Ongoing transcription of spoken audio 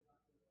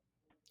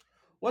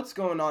What's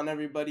going on,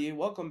 everybody?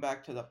 Welcome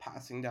back to the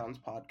Passing Downs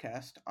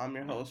podcast. I'm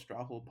your host,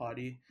 Rahul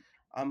Padhi.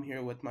 I'm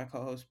here with my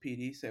co host,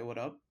 PD. Say what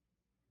up.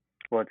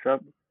 What's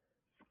up?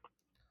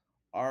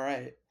 All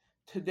right.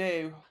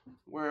 Today,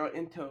 we're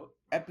into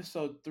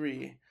episode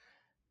 3.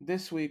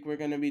 This week, we're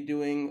going to be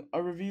doing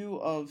a review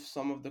of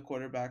some of the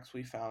quarterbacks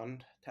we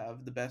found to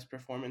have the best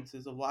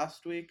performances of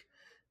last week.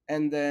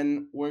 And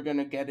then we're going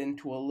to get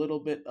into a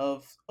little bit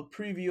of a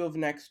preview of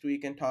next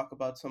week and talk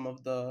about some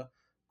of the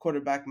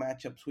quarterback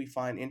matchups we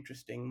find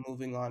interesting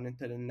moving on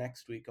into the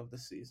next week of the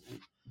season.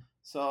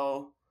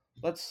 So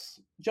let's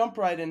jump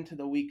right into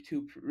the week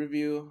 2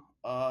 review.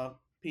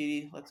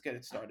 PD, let's get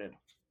it started.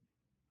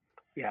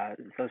 Yeah,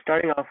 so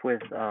starting off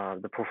with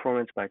the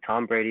performance by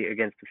Tom Brady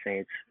against the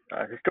Saints.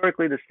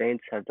 Historically, the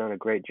Saints have done a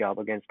great job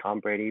against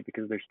Tom Brady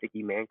because of their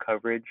sticky man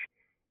coverage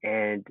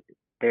and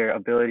their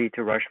ability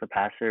to rush the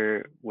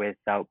passer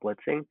without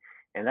blitzing.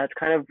 And that's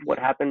kind of what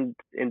happened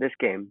in this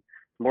game.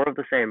 More of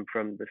the same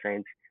from the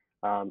Saints.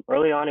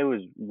 Early on, it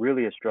was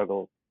really a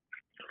struggle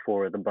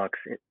for the Bucks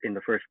in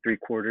the first 3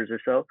 quarters or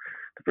so.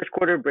 The first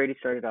quarter, Brady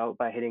started out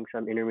by hitting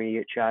some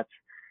intermediate shots,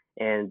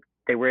 and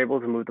they were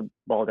able to move the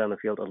ball down the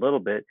field a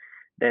little bit.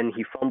 Then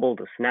he fumbled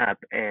a snap,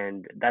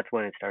 and that's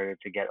when it started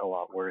to get a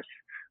lot worse.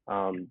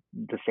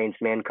 The Saints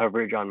man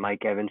coverage on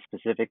Mike Evans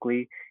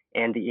specifically,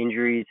 and the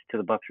injuries to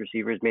the Bucks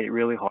receivers made it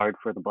really hard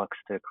for the Bucks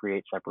to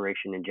create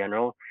separation in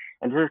general.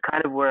 And this is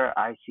kind of where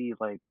I see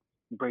like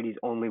Brady's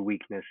only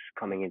weakness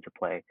coming into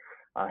play.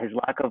 His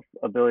lack of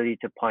ability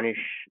to punish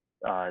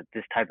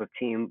this type of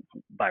team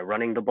by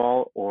running the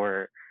ball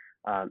or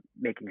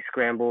making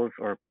scrambles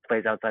or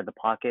plays outside the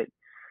pocket.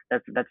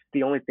 That's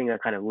the only thing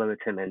that kind of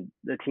limits him. And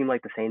the team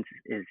like the Saints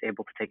is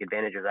able to take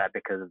advantage of that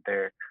because of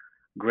their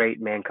great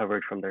man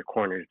coverage from their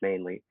corners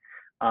mainly.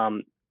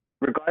 Um,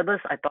 Regardless,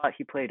 I thought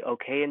he played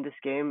okay in this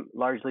game,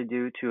 largely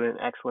due to an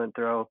excellent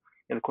throw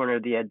in the corner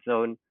of the end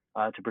zone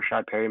to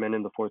Brashad Perryman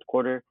in the fourth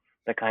quarter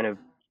that kind of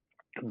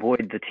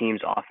buoyed the team's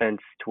offense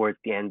towards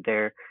the end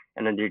there,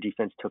 and then their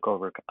defense took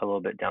over a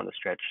little bit down the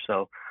stretch.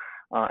 So,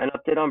 an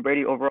update on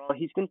Brady overall,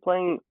 he's been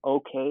playing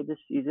okay this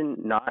season,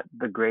 not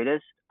the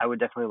greatest. I would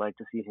definitely like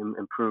to see him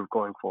improve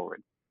going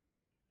forward.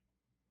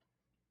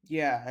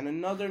 Yeah, and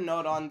another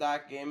note on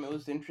that game, it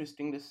was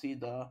interesting to see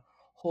the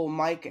whole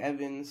Mike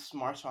Evans,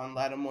 Marshawn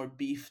Lattimore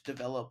beef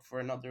develop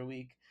for another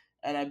week.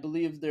 And I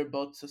believe they're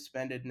both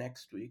suspended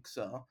next week.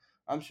 So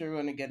I'm sure we're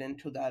going to get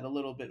into that a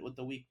little bit with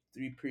the week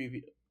 3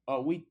 previews.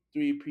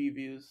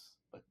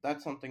 But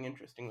that's something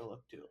interesting to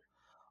look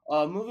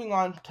to. Moving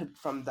on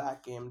from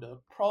that game to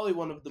probably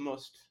one of the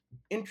most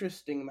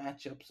interesting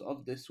matchups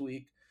of this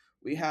week,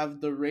 we have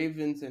the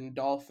Ravens and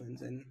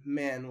Dolphins. And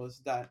man,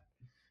 was that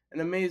an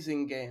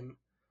amazing game.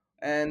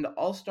 And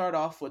I'll start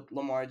off with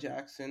Lamar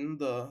Jackson,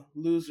 the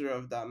loser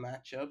of that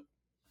matchup.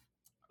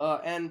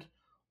 And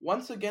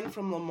once again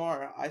from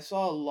Lamar, I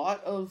saw a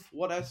lot of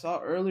what I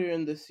saw earlier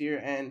in this year,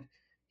 and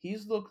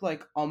he's looked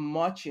like a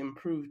much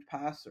improved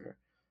passer.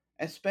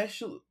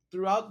 Especially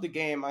throughout the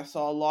game, I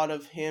saw a lot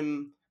of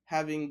him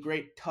having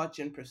great touch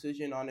and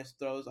precision on his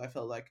throws. I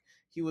felt like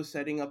he was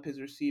setting up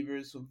his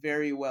receivers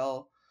very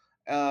well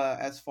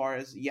as far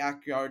as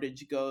yak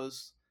yardage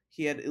goes.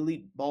 He had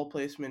elite ball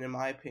placement, in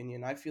my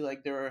opinion. I feel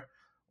like there were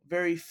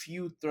very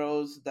few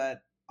throws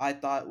that I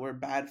thought were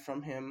bad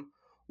from him.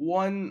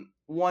 One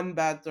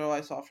bad throw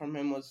I saw from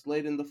him was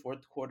late in the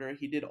fourth quarter.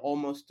 He did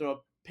almost throw a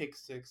pick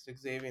six to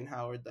Xavier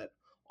Howard that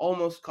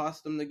almost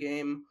cost him the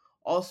game.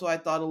 Also, I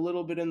thought a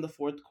little bit in the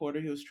fourth quarter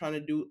he was trying to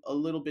do a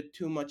little bit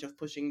too much of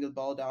pushing the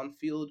ball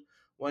downfield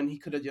when he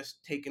could have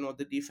just taken what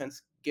the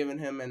defense given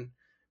him, and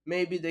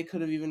maybe they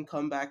could have even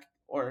come back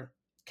or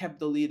kept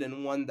the lead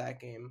and won that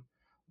game.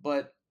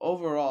 But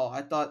overall,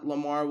 I thought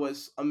Lamar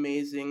was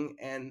amazing,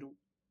 and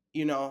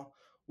you know,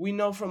 we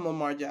know from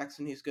Lamar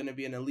Jackson he's going to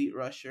be an elite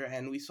rusher,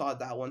 and we saw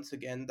that once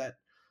again. That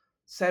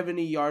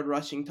 70-yard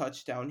rushing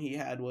touchdown he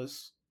had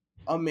was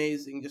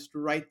amazing, just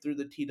right through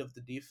the teeth of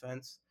the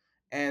defense.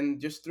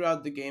 And just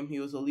throughout the game, he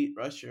was elite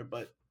rusher.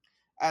 But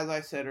as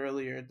I said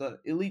earlier, the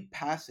elite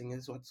passing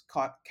is what's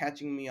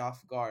catching me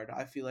off guard.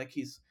 I feel like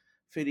he's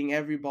fitting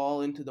every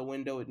ball into the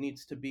window it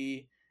needs to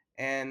be,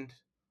 and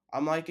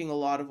I'm liking a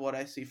lot of what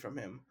I see from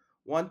him.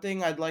 One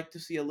thing I'd like to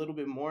see a little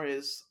bit more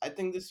is I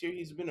think this year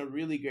he's been a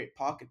really great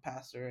pocket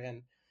passer,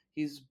 and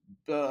he's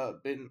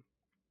been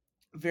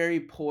very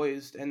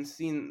poised and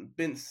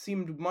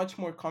seemed much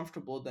more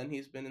comfortable than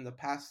he's been in the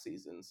past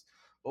seasons.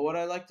 But what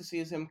I like to see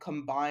is him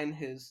combine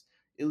his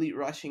elite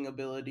rushing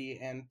ability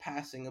and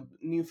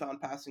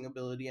newfound passing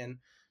ability, and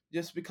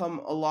just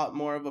become a lot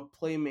more of a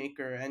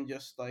playmaker and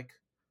just like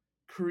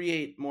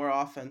create more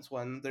offense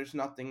when there's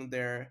nothing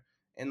there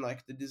in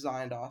like the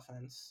designed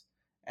offense.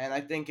 And I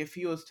think if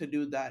he was to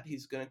do that,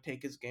 he's going to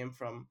take his game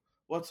from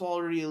what's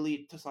already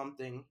elite to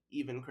something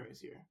even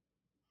crazier.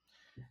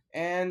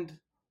 And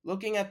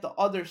looking at the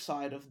other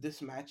side of this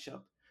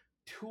matchup,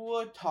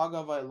 Tua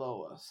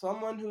Tagovailoa,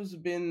 someone who's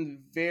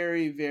been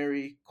very,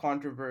 very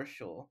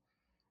controversial,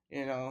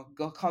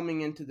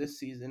 coming into this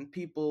season.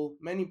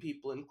 Many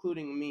people,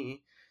 including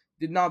me,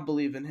 did not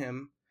believe in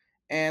him.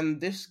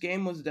 And this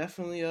game was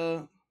definitely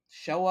a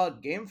show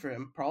out game for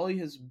him, probably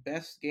his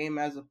best game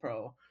as a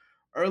pro.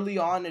 Early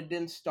on, it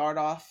didn't start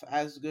off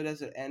as good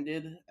as it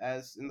ended,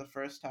 as in the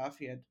first half,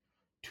 he had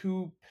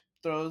two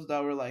throws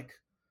that were like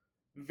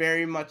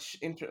very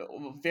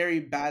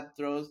bad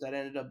throws that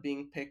ended up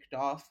being picked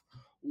off.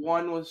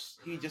 One was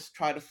he just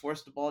tried to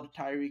force the ball to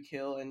Tyreek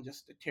Hill and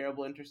just a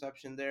terrible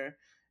interception there.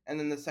 And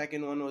then the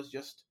second one was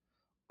just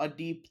a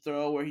deep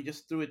throw where he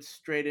just threw it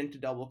straight into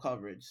double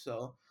coverage.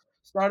 So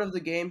start of the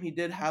game he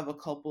did have a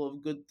couple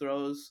of good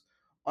throws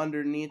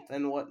underneath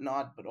and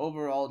whatnot, but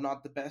overall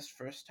not the best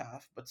first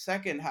half. But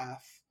second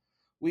half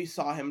we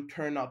saw him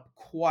turn up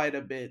quite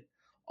a bit.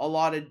 A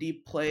lot of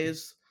deep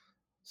plays,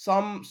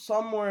 some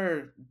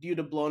were due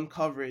to blown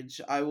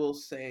coverage, I will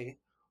say,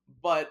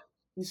 but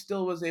he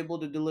still was able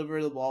to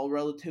deliver the ball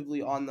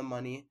relatively on the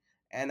money.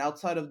 And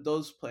outside of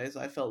those plays,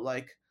 I felt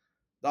like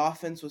the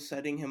offense was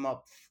setting him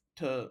up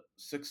to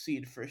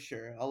succeed for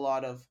sure. A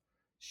lot of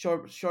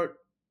short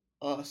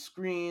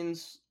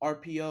screens,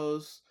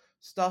 RPOs,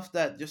 stuff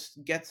that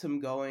just gets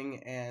him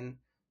going and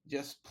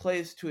just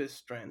plays to his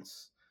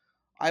strengths.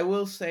 I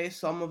will say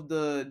some of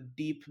the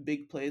deep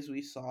big plays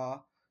we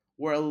saw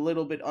were a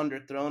little bit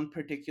underthrown,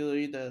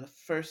 particularly the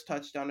first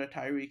touchdown to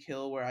Tyreek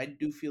Hill, where I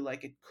do feel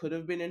like it could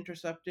have been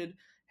intercepted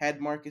had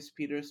Marcus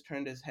Peters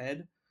turned his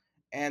head.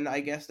 And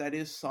I guess that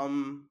is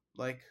some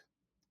like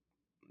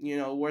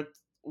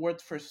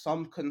worth for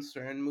some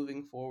concern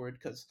moving forward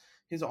because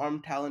his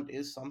arm talent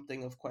is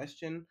something of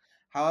question.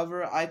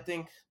 However, I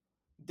think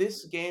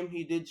this game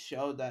he did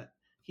show that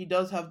he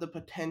does have the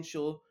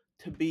potential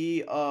to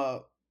be a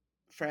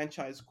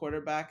franchise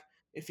quarterback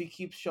if he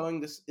keeps showing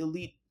this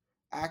elite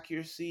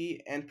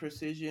accuracy and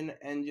precision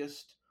and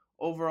just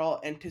overall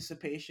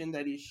anticipation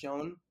that he's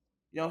shown.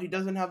 He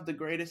doesn't have the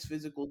greatest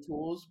physical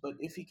tools, but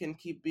if he can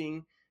keep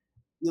being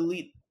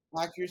elite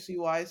accuracy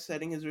wise,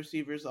 setting his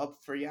receivers up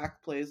for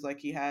yak plays like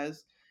he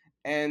has,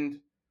 and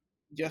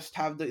just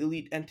have the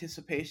elite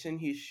anticipation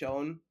he's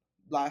shown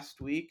last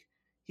week,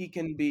 he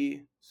can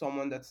be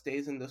someone that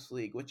stays in this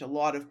league, which a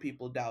lot of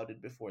people doubted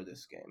before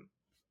this game.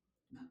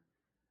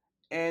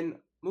 And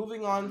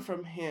moving on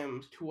from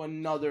him to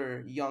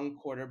another young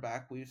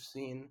quarterback we've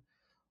seen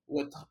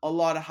with a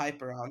lot of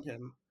hype around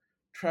him,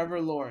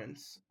 Trevor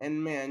Lawrence.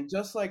 And man,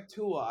 just like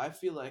Tua, I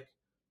feel like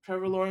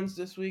Trevor Lawrence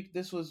this week,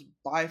 this was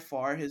by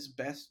far his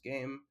best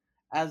game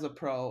as a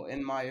pro,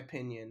 in my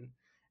opinion.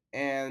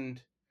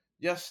 And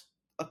just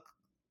a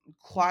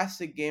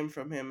classic game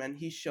from him, and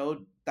he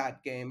showed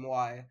that game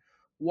why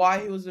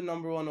he was the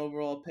number one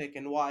overall pick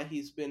and why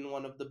he's been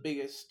one of the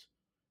biggest,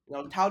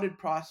 touted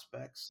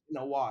prospects in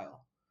a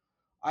while.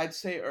 I'd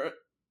say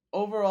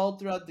overall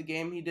throughout the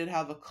game, he did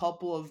have a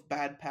couple of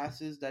bad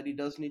passes that he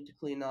does need to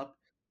clean up.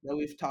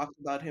 We've talked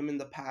about him in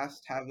the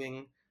past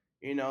having,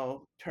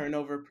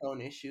 turnover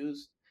prone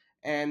issues.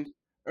 And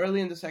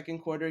early in the second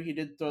quarter, he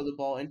did throw the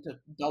ball into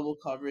double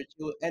coverage.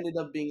 It ended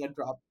up being a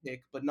drop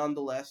pick, but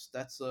nonetheless,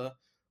 that's a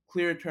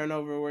clear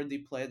turnover worthy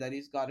play that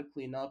he's got to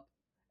clean up.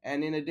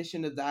 And in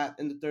addition to that,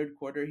 in the third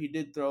quarter, he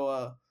did throw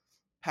a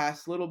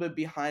pass a little bit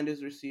behind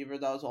his receiver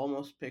that was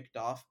almost picked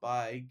off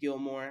by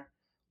Gilmore,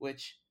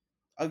 which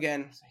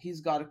again he's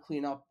got to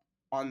clean up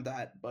on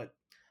that. But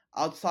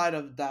outside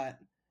of that,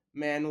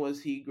 man,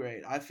 was he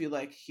great. I feel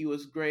like he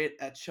was great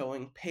at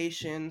showing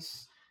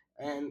patience,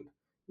 and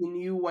he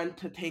knew when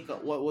to take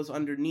what was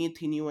underneath.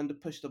 He knew when to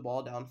push the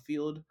ball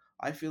downfield.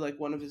 I feel like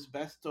one of his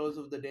best throws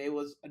of the day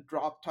was a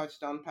drop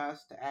touchdown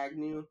pass to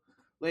Agnew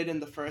late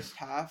in the first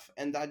half,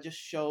 and that just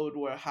showed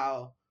where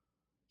how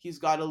he's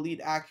got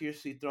elite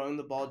accuracy throwing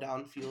the ball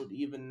downfield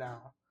even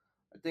now.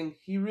 I think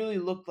he really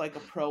looked like a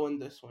pro in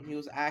this one. He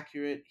was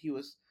accurate, he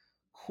was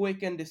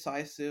quick and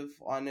decisive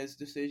on his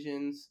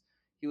decisions.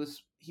 He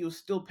was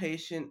still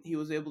patient. He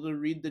was able to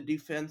read the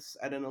defense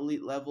at an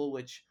elite level,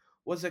 which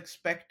was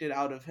expected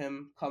out of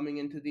him coming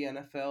into the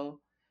NFL.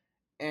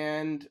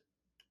 And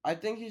I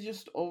think he's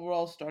just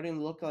overall starting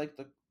to look like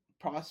the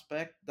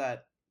prospect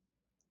that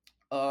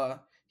uh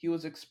he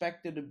was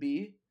expected to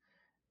be,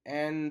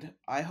 and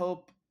I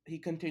hope he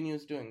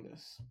continues doing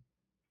this.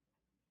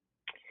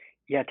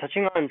 Yeah,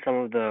 touching on some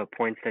of the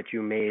points that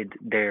you made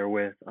there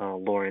with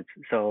Lawrence.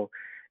 So,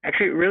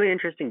 actually, really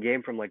interesting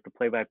game from like the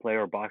play-by-play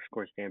or box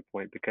score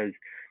standpoint because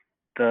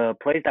the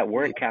plays that Yeah.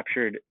 weren't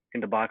captured in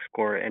the box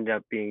score ended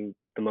up being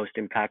the most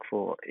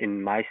impactful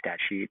in my stat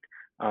sheet.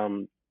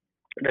 Um,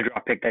 the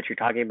drop pick that you're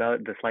talking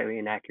about, the slightly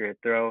inaccurate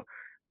throw,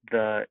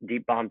 the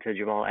deep bomb to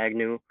Jamal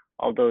Agnew,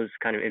 all those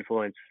kind of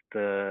influenced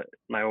the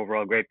my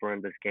overall grade for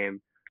him this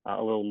game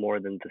a little more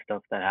than the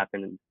stuff that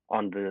happened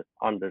on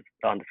the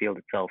field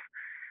itself.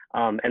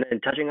 And then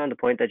touching on the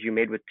point that you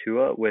made with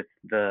Tua, with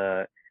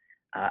the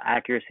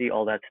accuracy,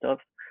 all that stuff.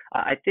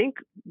 I think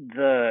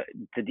the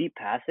deep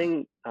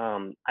passing.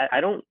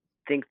 I don't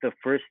think the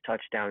first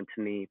touchdown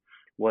to me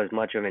was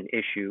much of an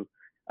issue.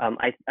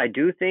 I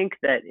do think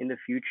that in the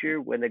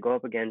future, when they go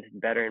up against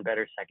better and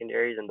better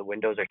secondaries and the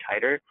windows are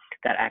tighter,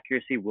 that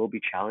accuracy will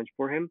be challenged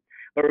for him.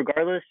 But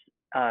regardless,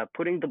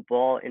 putting the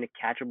ball in a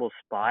catchable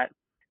spot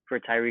for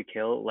Tyreek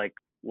Hill, like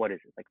what is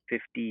it, like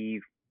 50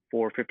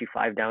 54,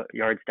 55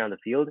 yards down the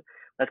field.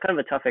 That's kind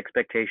of a tough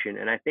expectation.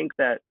 And I think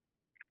that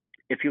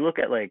if you look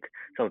at like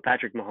some of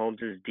Patrick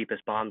Mahomes'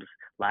 deepest bombs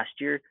last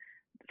year,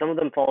 some of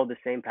them follow the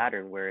same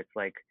pattern where it's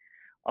like,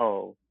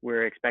 oh,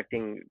 we're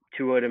expecting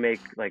Tua to make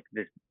like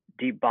this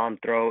deep bomb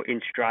throw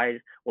in stride.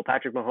 Well,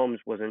 Patrick Mahomes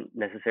wasn't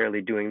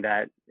necessarily doing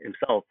that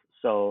himself,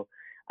 so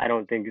I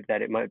don't think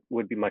that it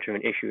would be much of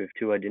an issue if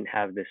Tua didn't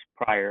have this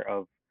prior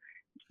of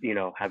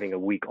having a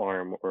weak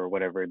arm or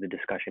whatever the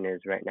discussion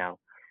is right now.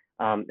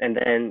 And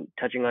then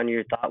touching on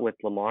your thought with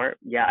Lamar,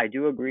 yeah, I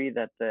do agree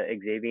that the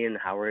Xavier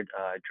Howard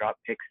drop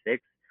pick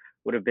six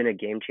would have been a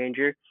game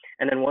changer.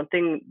 And then one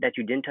thing that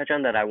you didn't touch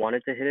on that I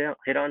wanted to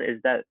hit on is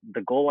that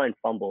the goal line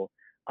fumble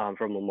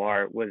from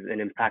Lamar was an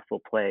impactful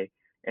play.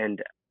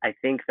 And I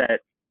think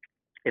that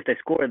if they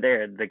score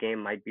there, the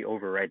game might be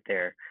over right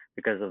there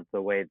because of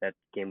the way that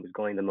game was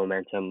going, the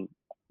momentum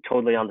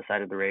totally on the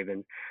side of the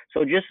Ravens.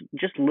 So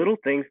just little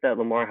things that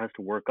Lamar has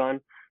to work on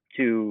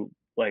to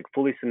like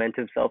fully cement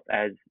himself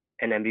as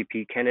an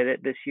MVP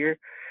candidate this year.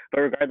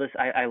 But regardless,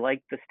 I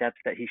like the steps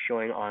that he's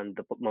showing on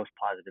the most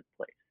positive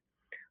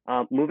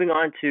plays. Moving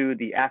on to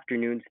the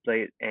afternoon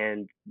slate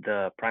and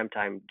the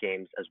primetime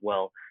games as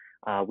well.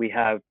 We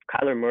have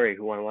Kyler Murray,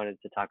 who I wanted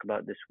to talk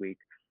about this week.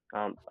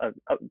 A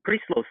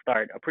pretty slow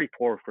start, a pretty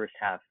poor first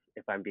half,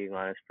 if I'm being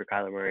honest, for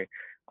Kyler Murray.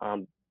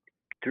 Um,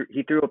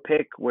 he threw a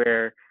pick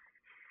where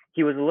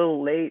he was a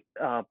little late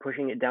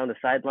pushing it down the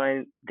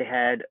sideline. They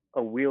had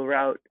a wheel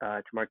route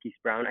to Marquise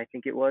Brown, I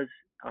think it was,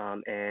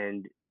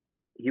 and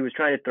he was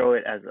trying to throw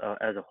it as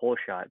a hole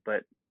shot,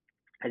 but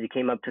as he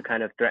came up to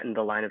kind of threaten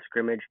the line of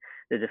scrimmage,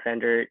 the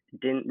defender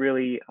didn't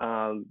really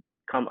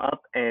come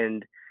up,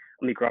 and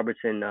Malik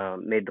Robertson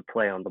made the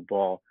play on the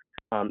ball.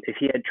 If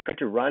he had tried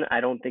to run,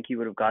 I don't think he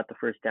would have got the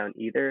first down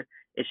either.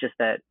 It's just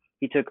that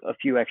he took a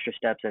few extra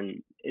steps,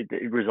 and it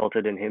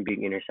resulted in him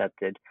being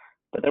intercepted.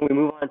 But then we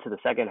move on to the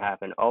second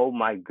half, and oh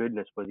my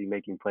goodness, was he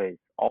making plays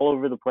all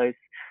over the place.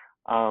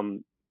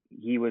 Um,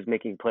 he was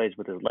making plays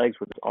with his legs,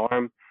 with his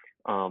arm.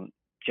 Um,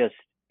 just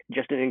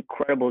just an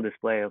incredible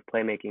display of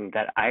playmaking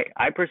that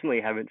I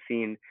personally haven't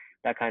seen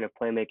that kind of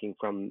playmaking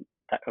from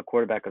a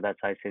quarterback of that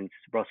size since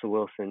Russell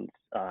Wilson's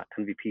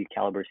MVP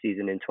caliber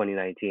season in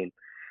 2019.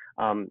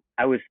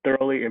 I was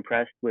thoroughly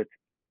impressed with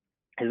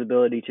his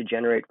ability to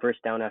generate first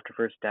down after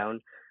first down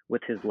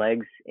with his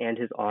legs and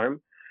his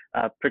arm.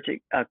 A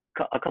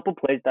couple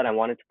plays that I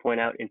wanted to point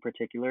out in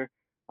particular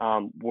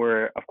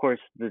were, of course,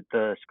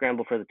 the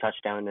scramble for the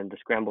touchdown and the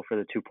scramble for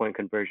the 2 point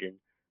conversion.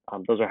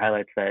 Those are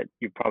highlights that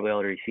you've probably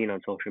already seen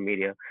on social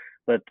media.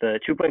 But the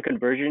 2 point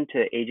conversion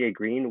to AJ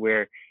Green,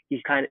 where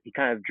he kind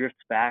of drifts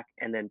back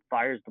and then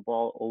fires the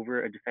ball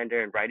over a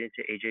defender and right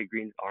into AJ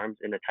Green's arms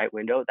in a tight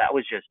window, that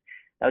was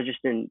just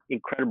an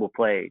incredible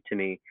play to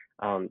me.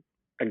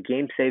 A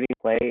game-saving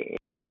play in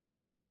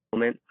the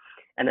moment.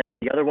 And then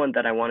the other one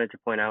that I wanted to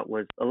point out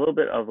was a little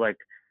bit of like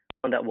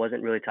one that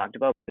wasn't really talked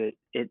about, but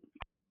it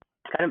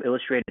kind of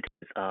illustrated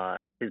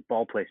his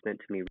ball placement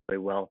to me really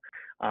well.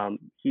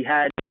 He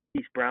had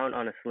Marquise Brown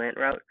on a slant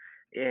route,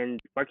 and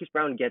Marquise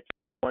Brown gets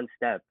one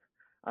step,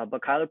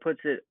 but Kyler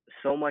puts it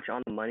so much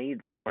on the money.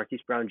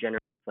 Marquise Brown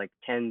generates like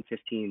 10,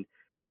 15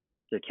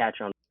 to catch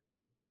on,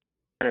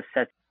 kind of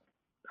sets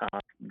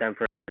them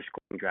for a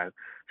scoring drive.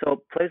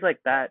 So plays like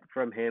that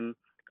from him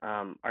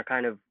are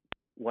kind of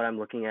what I'm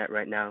looking at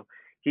right now.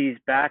 He's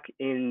back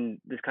in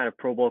this kind of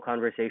Pro Bowl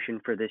conversation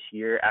for this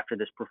year after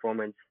this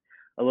performance.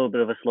 A little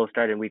bit of a slow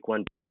start in Week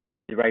 1.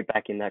 He's right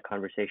back in that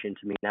conversation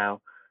to me now.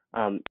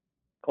 Um,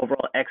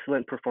 Overall,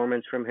 excellent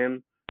performance from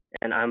him,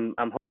 and I'm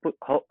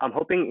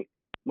hoping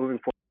moving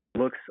forward it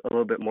looks a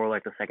little bit more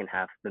like the second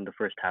half than the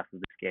first half of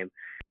this game.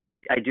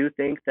 I do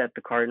think that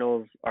the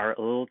Cardinals are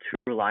a little too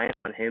reliant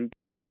on him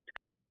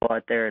to go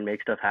out there and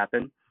make stuff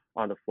happen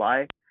on the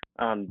fly.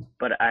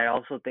 But I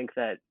also think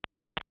that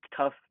it's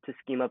tough to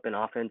scheme up an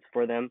offense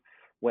for them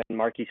when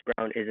Marquise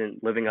Brown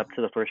isn't living up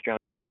to the first round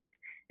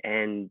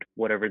and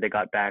whatever they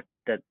got back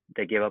that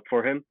they gave up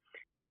for him.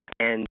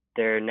 And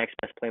their next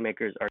best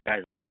playmakers are guys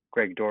like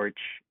Greg Dortch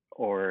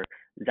or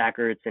Zach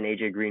Ertz and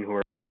AJ Green, who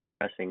are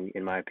pressing,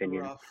 in my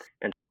opinion. Rough.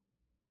 And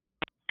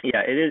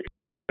yeah, it is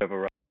a bit of a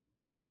rough.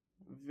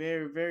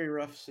 Very, very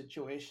rough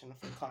situation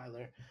for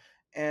Kyler.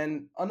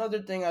 And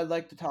another thing I'd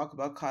like to talk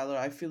about Kyler,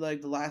 I feel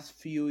like the last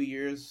few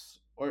years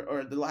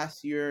or the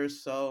last year or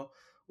so,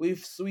 we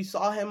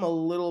saw him a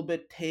little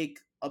bit take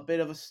a bit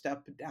of a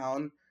step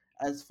down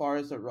as far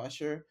as a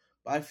rusher.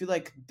 But I feel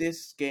like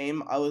this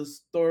game I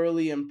was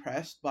thoroughly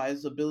impressed by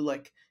his ability,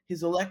 like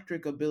his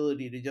electric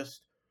ability to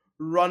just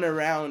run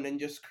around and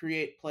just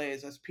create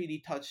plays, as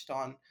PD touched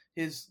on.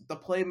 The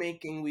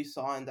playmaking we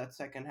saw in that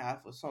second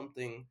half was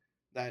something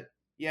that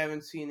you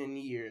haven't seen in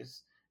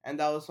years, and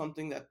that was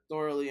something that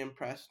thoroughly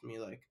impressed me.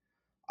 Like,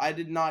 I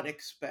did not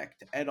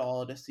expect at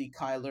all to see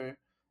Kyler,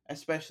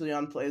 especially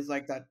on plays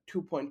like that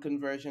 2 point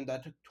conversion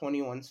that took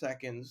 21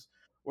 seconds,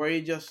 where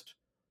he just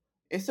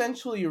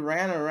essentially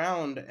ran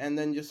around and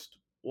then just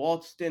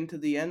waltzed into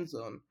the end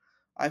zone.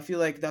 I feel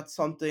like that's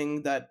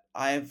something that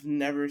I've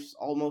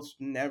almost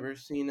never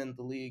seen in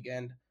the league,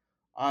 and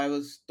I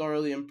was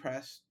thoroughly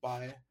impressed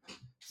by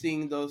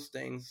seeing those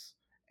things.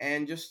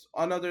 And just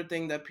another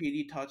thing that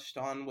PD touched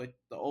on with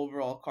the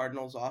overall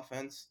Cardinals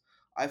offense,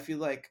 I feel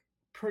like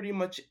pretty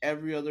much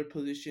every other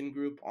position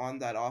group on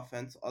that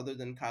offense, other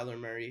than Kyler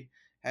Murray,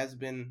 has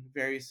been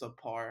very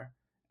subpar,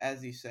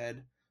 as he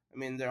said. I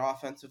mean, their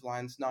offensive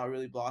line's not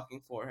really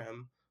blocking for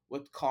him.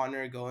 With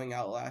Connor going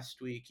out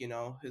last week,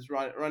 his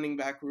running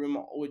back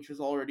room, which was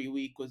already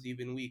weak, was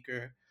even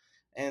weaker.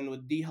 And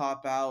with D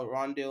Hop out,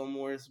 Rondale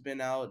Moore's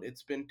been out.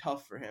 It's been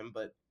tough for him,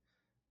 but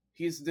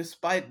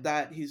despite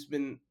that, he's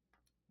been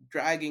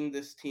dragging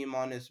this team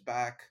on his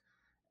back,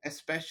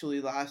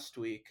 especially last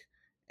week.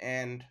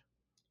 And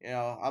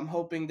I'm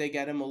hoping they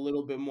get him a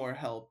little bit more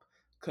help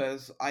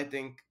because I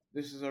think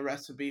this is a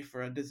recipe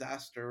for a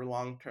disaster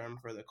long term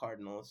for the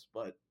Cardinals.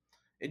 But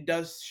it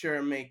does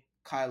sure make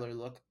Kyler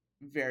look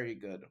very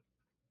good.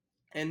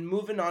 And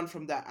moving on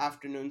from that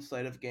afternoon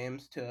slate of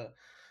games to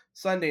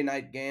Sunday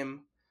night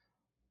game,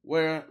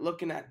 we're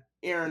looking at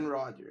Aaron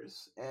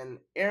Rodgers. And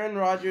Aaron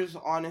Rodgers,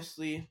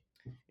 honestly,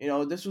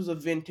 this was a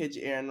vintage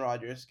Aaron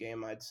Rodgers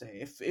game, I'd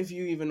say. If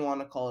you even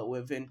want to call it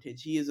with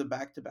vintage, he is a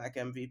back-to-back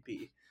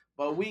MVP.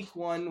 But week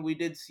 1, we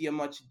did see a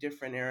much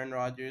different Aaron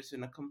Rodgers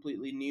in a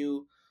completely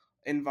new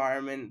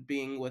environment,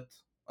 being with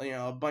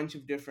a bunch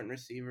of different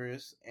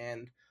receivers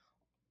and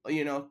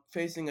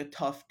facing a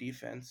tough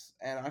defense.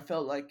 And I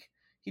felt like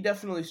he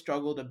definitely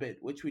struggled a bit,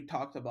 which we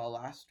talked about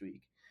last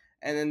week.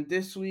 And then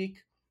this week,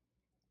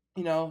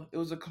 it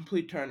was a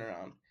complete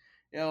turnaround.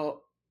 You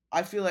know,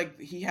 I feel like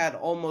he had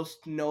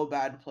almost no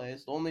bad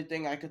plays. The only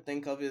thing I could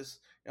think of is,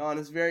 on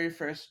his very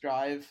first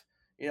drive,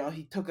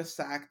 he took a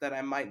sack that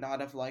I might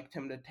not have liked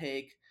him to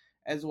take,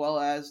 as well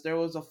as there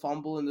was a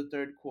fumble in the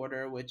third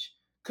quarter, which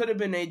could have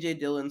been AJ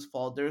Dillon's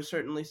fault. There was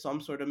certainly some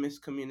sort of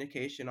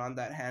miscommunication on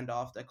that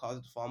handoff that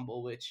caused the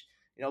fumble, which,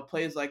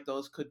 plays like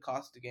those could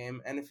cost the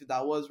game. And if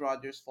that was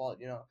Rodgers' fault,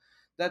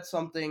 that's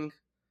something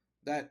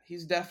that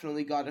he's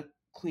definitely got to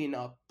clean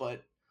up.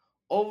 But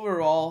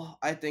overall,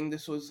 I think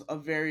this was a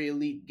very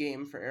elite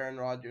game for Aaron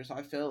Rodgers.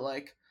 I felt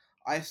like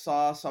I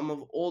saw some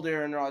of old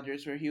Aaron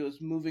Rodgers where he was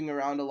moving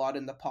around a lot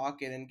in the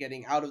pocket and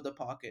getting out of the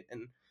pocket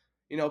and,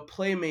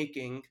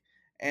 playmaking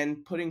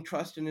and putting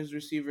trust in his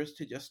receivers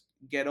to just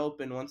get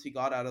open once he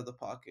got out of the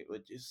pocket,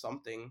 which is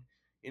something,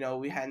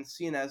 we hadn't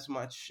seen as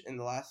much in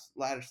the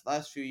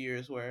last few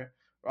years where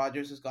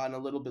Rodgers has gotten a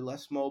little bit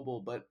less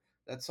mobile, but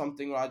that's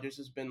something Rodgers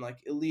has been like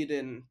elite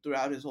in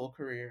throughout his whole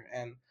career.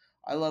 And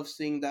I love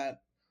seeing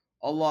that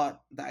a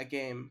lot that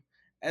game.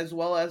 As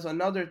well as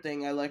another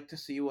thing I like to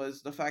see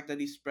was the fact that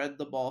he spread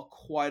the ball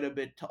quite a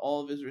bit to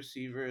all of his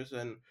receivers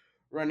and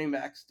running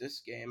backs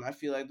this game. I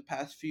feel like the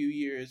past few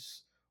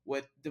years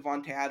with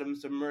Devontae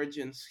Adams'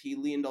 emergence, he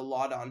leaned a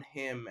lot on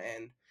him,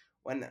 and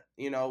when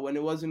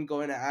it wasn't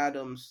going to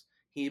Adams,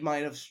 he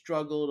might have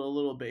struggled a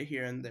little bit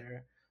here and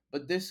there.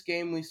 But this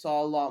game we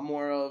saw a lot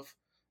more of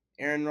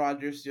Aaron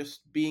Rodgers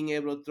just being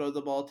able to throw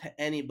the ball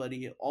to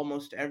anybody.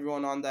 Almost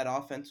everyone on that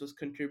offense was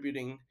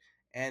contributing,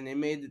 and it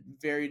made it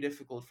very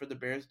difficult for the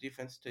Bears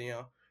defense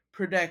to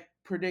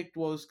predict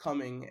what was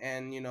coming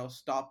and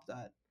stop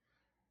that.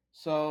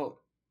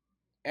 So,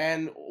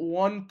 and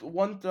one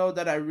throw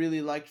that I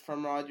really liked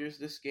from Rodgers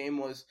this game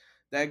was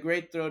that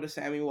great throw to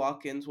Sammy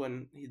Watkins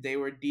when they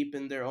were deep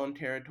in their own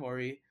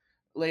territory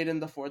late in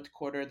the fourth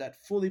quarter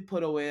that fully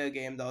put away a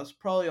game that was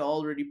probably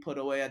already put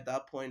away at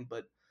that point.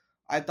 But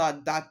I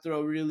thought that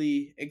throw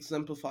really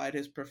exemplified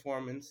his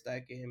performance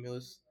that game. It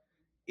was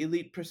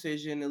elite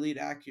precision, elite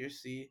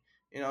accuracy,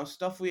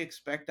 stuff we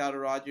expect out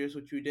of Rodgers,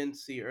 which we didn't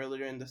see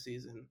earlier in the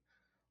season.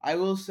 I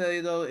will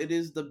say though, it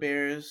is the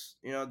Bears.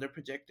 They're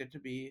projected to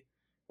be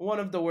one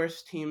of the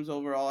worst teams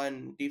overall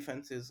in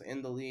defenses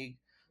in the league.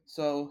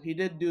 So he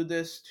did do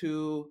this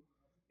to,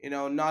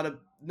 not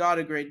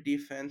a great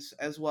defense,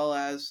 as well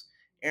as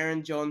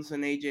Aaron Jones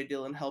and AJ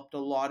Dillon helped a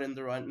lot in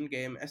the run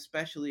game,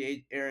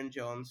 especially Aaron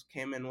Jones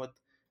came in with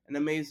an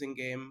amazing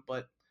game,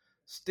 but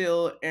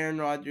still Aaron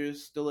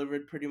Rodgers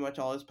delivered pretty much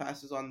all his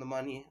passes on the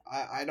money.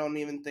 I don't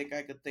even think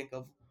I could think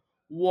of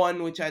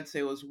one which I'd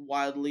say was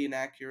wildly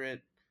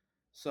inaccurate.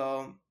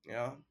 So,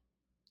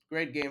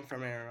 great game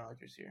from Aaron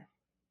Rodgers here.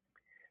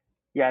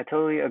 Yeah, I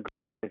totally agree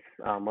with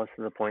most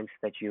of the points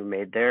that you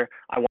made there.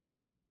 I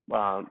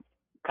want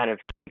kind of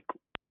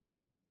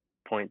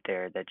point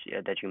there that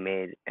you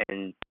made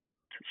and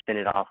spin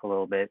it off a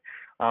little bit.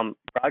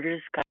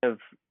 Rogers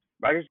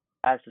Rogers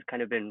past has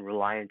kind of been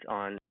reliant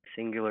on a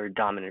singular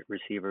dominant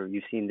receiver.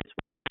 You've seen this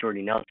with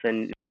Jordy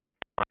Nelson,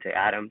 Devontae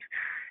Adams,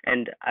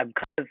 and I'm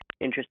kind of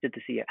interested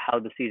to see how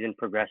the season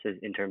progresses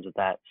in terms of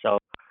that. So,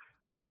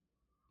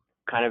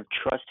 kind of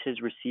trust his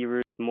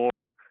receivers more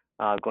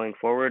going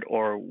forward,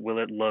 or will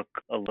it look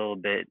a little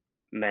bit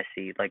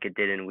messy like it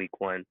did in week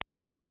 1?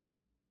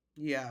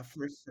 Yeah,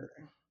 for sure.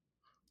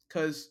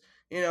 Because,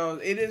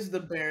 it is the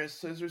Bears,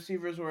 so his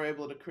receivers were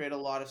able to create a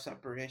lot of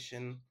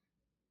separation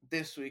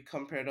this week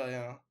compared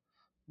to,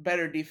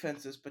 better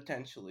defenses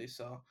potentially.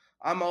 So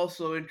I'm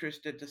also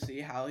interested to see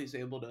how he's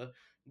able to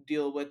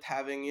deal with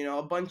having,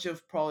 a bunch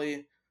of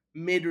probably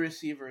mid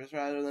receivers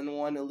rather than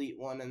one elite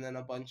one and then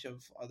a bunch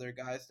of other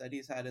guys that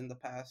he's had in the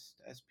past,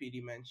 as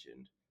PD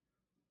mentioned.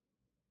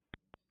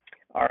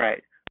 All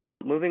right.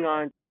 Moving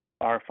on to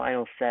our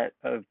final set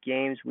of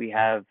games, we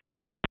have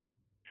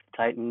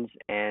Titans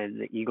and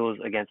the Eagles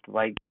against the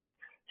Vikings.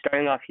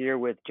 Starting off here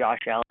with Josh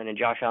Allen, and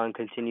Josh Allen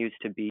continues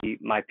to be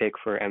my pick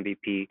for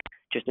MVP.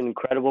 Just an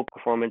incredible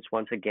performance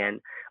once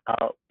again.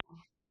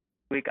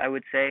 Week, I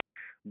would say,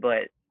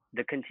 but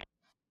the continuation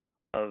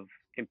of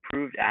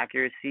improved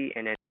accuracy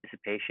and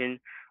anticipation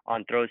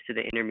on throws to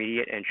the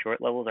intermediate and short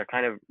levels are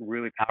kind of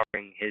really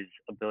powering his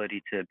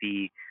ability to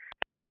be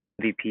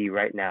MVP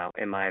right now,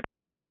 in my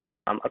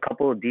a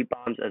couple of deep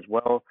bombs as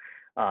well,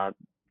 uh,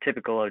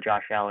 typical of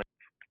Josh Allen,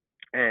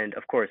 and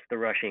of course the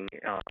rushing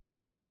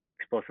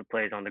explosive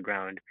plays on the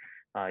ground.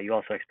 You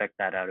also expect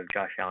that out of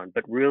Josh Allen,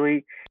 but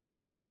really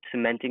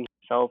cementing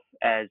himself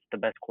as the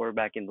best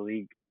quarterback in the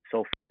league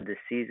so far this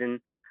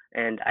season.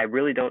 And I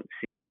really don't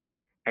see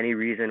any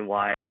reason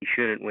why he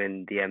shouldn't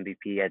win the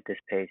MVP at this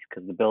pace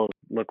because the Bills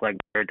look like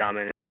they're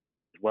dominant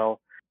as well.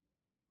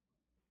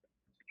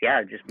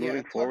 Yeah, just Yeah,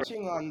 moving forward.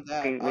 touching on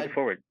that, Looking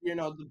forward.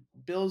 the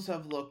Bills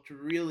have looked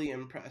really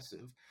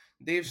impressive.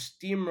 They've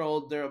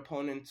steamrolled their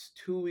opponents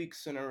 2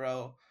 weeks in a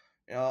row,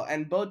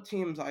 and both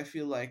teams I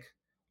feel like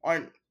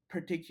aren't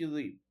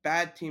particularly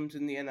bad teams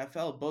in the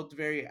NFL. Both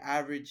very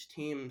average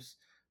teams,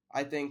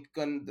 I think,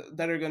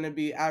 that are going to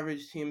be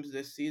average teams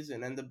this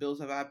season, and the Bills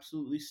have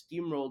absolutely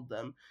steamrolled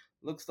them.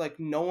 Looks like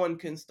no one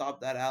can stop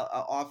that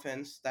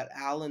offense. That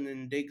Allen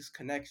and Diggs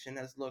connection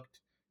has looked,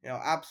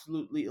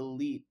 absolutely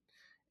elite,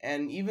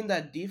 and even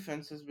that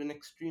defense has been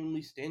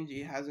extremely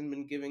stingy, hasn't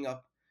been giving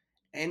up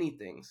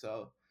anything.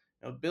 So,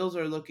 Bills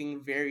are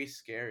looking very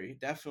scary.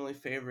 Definitely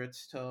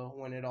favorites to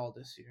win it all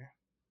this year.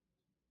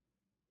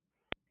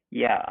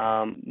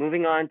 Yeah.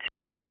 Moving on to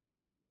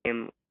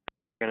game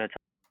we're gonna talk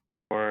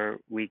for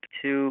week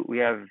two, we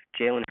have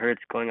Jalen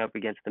Hurts going up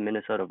against the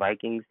Minnesota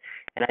Vikings,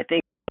 and I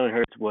think Jalen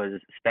Hurts was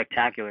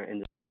spectacular in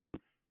the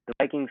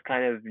Vikings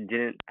kind of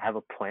didn't have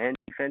a plan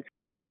defense.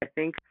 I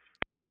think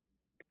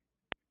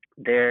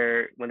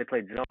when they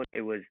played zone,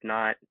 it was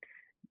not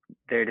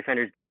their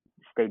defenders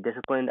stayed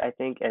disciplined. I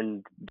think,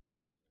 and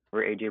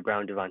for AJ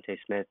Brown, Devontae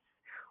Smith,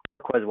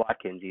 Quez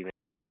Watkins, even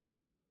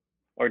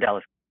or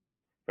Dallas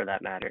for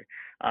that matter.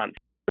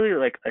 Really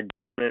like a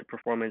dominant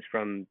performance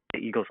from the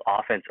Eagles'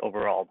 offense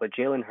overall, but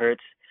Jalen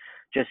Hurts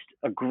just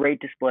a great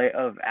display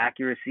of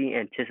accuracy,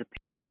 anticipation,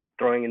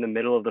 throwing in the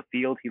middle of the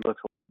field. He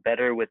looks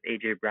better with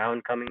AJ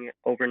Brown coming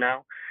over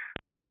now.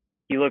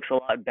 He looks a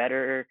lot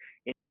better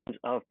in terms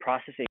of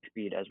processing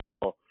speed as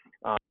well.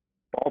 Um,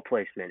 Ball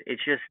placement.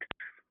 It's just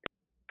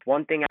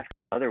one thing after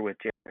another with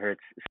Jalen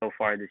Hurts so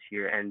far this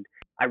year, and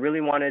I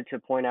really wanted to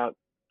point out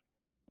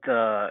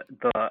the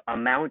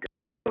amount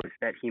of throws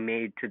that he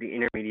made to the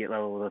intermediate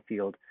level of the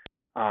field.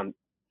 Um,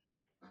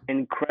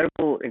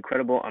 incredible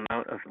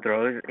amount of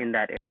throws in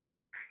that area.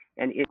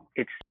 And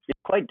it's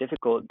quite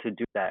difficult to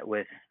do that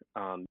with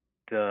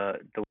the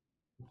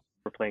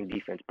we're playing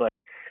defense. But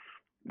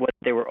whether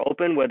they were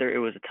open, whether it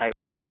was a tight,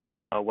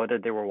 whether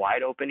they were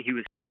wide open, he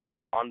was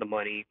on the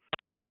money,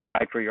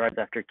 tied for yards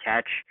after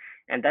catch,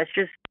 and that's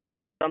just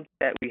something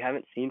that we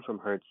haven't seen from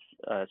Hurts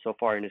so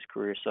far in his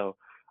career. So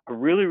a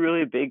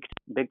really big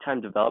time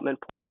development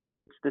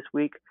this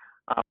week.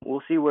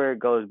 We'll see where it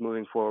goes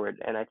moving forward,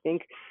 and I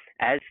think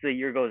as the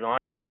year goes on,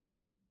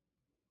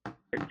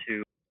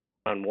 to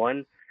on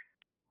one,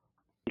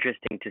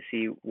 interesting to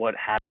see what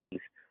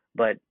happens.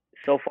 But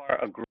so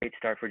far, a great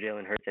start for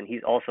Jalen Hurts, and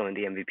he's also in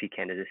the MVP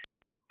candidacy.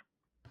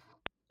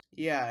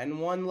 Yeah, and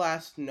one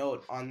last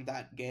note on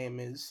that game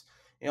is,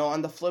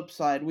 on the flip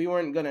side, we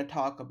weren't going to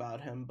talk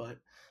about him, but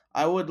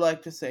I would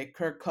like to say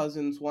Kirk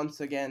Cousins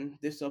once again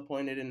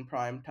disappointed in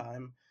prime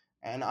time.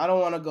 And I don't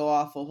want to go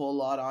off a whole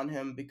lot on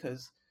him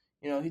because,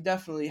 he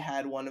definitely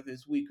had one of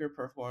his weaker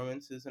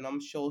performances, and I'm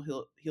sure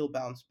he'll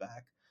bounce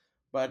back.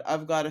 But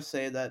I've got to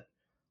say that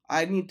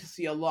I need to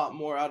see a lot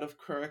more out of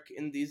Kirk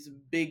in these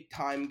big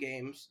time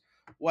games.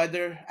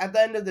 Whether at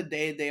the end of the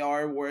day they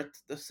are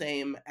worth the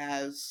same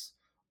as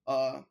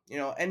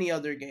any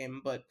other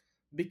game, but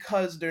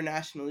because they're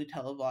nationally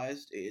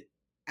televised, it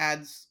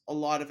adds a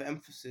lot of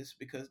emphasis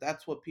because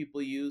that's what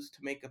people use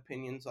to make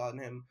opinions on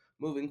him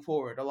moving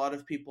forward. A lot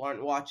of people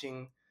aren't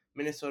watching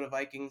Minnesota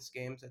Vikings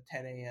games at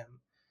 10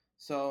 a.m.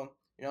 So,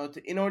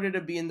 in order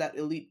to be in that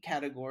elite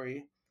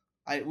category,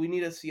 we need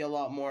to see a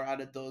lot more out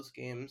of those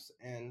games,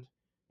 and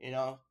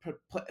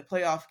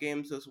playoff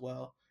games as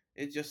well.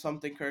 It's just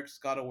something Kirk's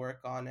got to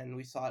work on, and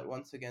we saw it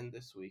once again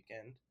this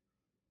weekend.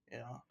 You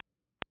know,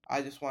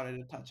 I just wanted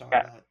to touch on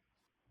Yeah.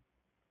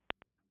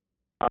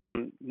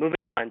 that. Moving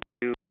on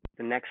to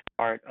the next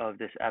part of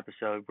this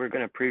episode, we're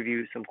going to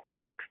preview some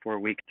for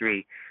week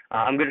three.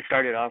 I'm going to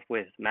start it off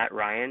with Matt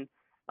Ryan.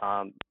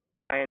 Ryan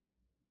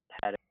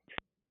had a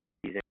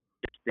season.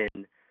 It's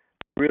been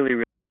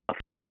really tough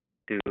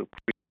to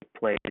create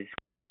plays.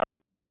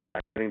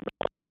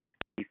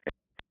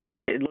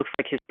 It looks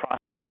like his process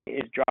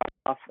is dropped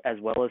off as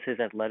well as his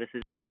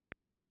athleticism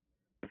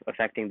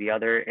affecting the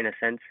other in a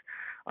sense.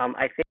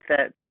 I think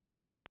that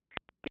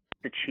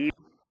the Chiefs,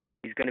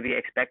 he's going to be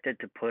expected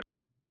to put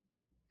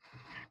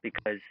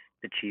because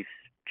the Chiefs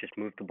just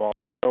moved the ball.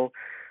 So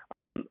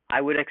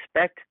I would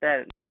expect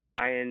that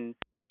Ryan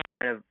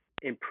kind of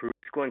improves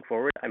going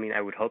forward. I mean,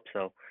 I would hope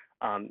so.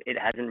 It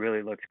hasn't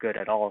really looked good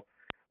at all.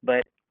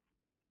 But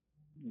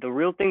the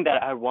real thing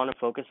that I want to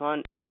focus on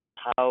is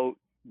how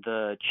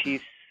the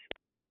Chiefs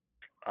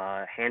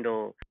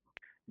handle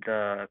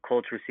the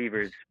Colts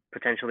receivers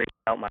potentially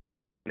out my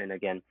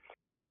again.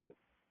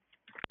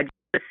 I just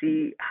want to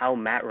see how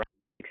Matt Ryan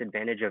takes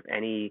advantage of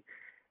any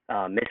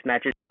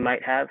mismatches he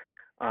might have.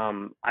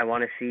 I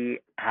want to see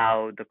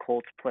how the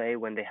Colts play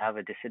when they have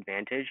a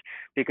disadvantage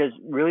because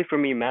really for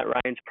me, Matt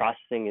Ryan's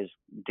processing is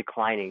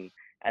declining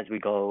as we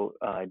go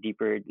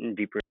deeper and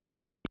deeper.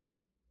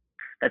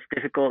 That's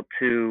difficult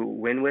to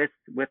win with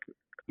a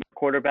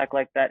quarterback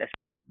like that,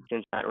 especially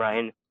since Matt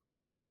Ryan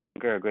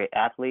is a great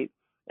athlete.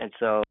 And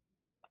so,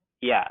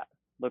 yeah,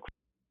 look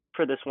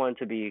for this one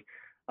to be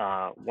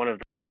one of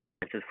the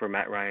chances for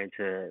Matt Ryan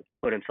to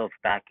put himself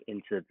back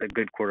into the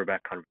good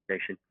quarterback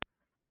conversation.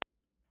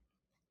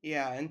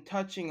 Yeah, and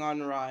touching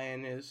on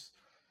Ryan is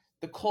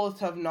the Colts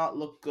have not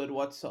looked good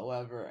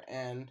whatsoever,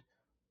 and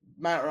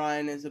Matt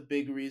Ryan is a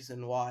big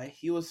reason why.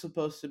 He was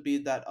supposed to be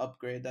that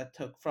upgrade that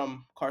took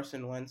from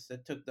Carson Wentz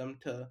that took them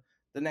to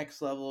the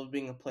next level of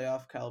being a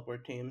playoff caliber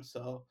team.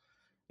 So,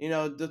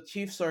 the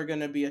Chiefs are going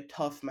to be a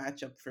tough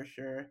matchup for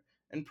sure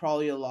and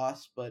probably a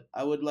loss, but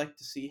I would like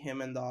to see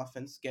him and the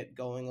offense get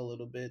going a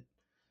little bit,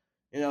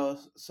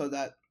 so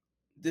that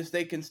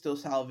they can still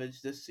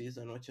salvage this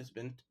season, which has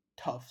been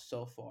tough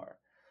so far.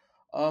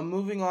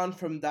 Moving on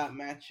from that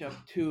matchup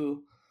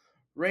to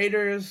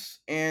Raiders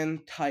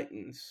and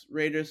Titans.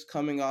 Raiders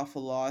coming off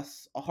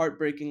a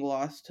heartbreaking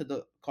loss to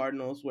the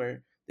Cardinals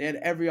where they had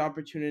every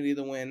opportunity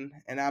to win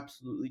and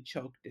absolutely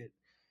choked it.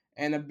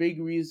 And a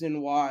big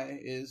reason why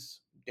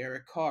is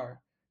Derek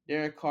Carr.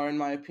 Derek Carr, in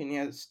my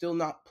opinion, has still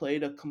not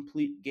played a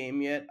complete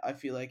game yet. I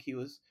feel like he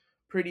was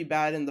pretty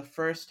bad in the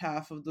first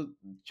half of the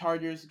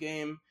Chargers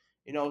game.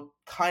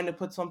 Kind of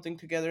put something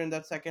together in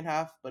that second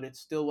half, but it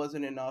still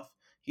wasn't enough.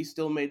 He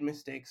still made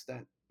mistakes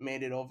that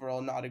made it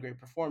overall not a great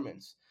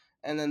performance.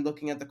 And then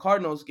looking at the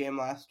Cardinals game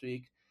last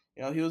week,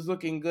 he was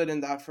looking good in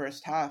that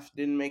first half,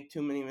 didn't make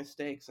too many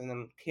mistakes, and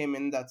then came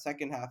in that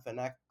second half and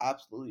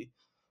absolutely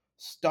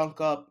stunk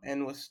up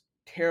and was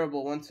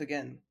terrible once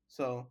again.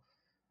 So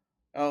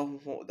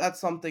that's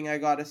something I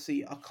got to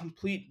see, a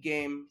complete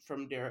game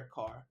from Derek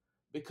Carr,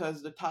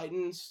 because the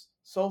Titans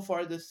so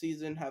far this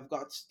season have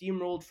got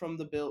steamrolled from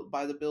the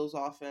Bills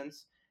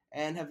offense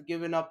and have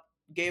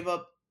gave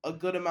up a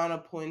good amount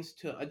of points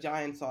to a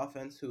Giants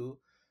offense who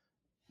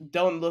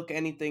don't look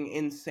anything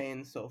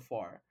insane so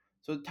far.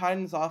 So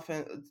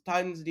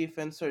Titans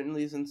defense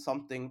certainly isn't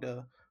something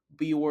to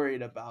be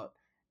worried about.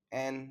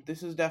 And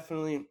this is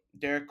definitely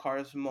Derek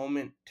Carr's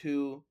moment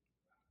to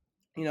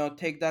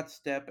take that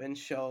step and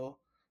show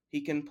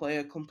he can play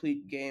a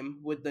complete game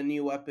with the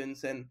new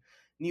weapons and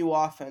new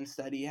offense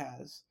that he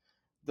has.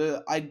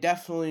 I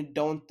definitely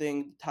don't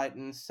think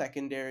Titans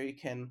secondary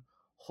can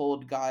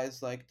hold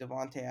guys like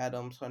Devontae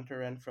Adams, Hunter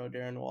Renfrow,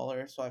 Darren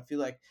Waller. So I feel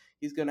like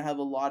he's going to have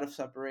a lot of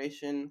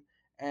separation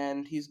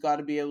and he's got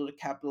to be able to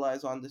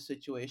capitalize on the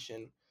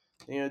situation.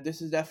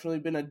 This has definitely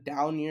been a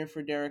down year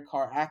for Derek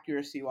Carr,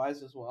 accuracy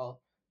wise as well.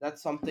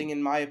 That's something,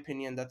 in my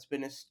opinion, that's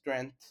been his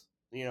strength,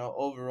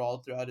 overall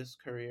throughout his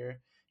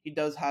career. He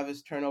does have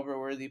his turnover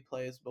worthy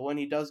plays, but when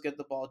he does get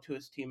the ball to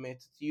his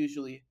teammates, it's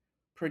usually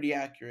pretty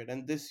accurate.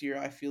 And this year,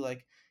 I feel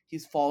like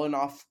he's fallen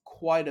off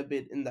quite a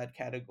bit in that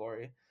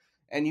category.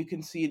 And you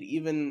can see it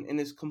even in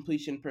his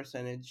completion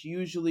percentage.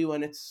 Usually,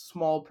 when it's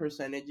small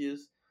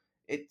percentages,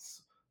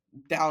 it's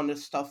down to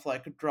stuff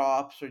like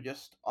drops or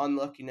just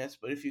unluckiness.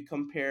 But if you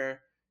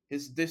compare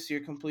his this year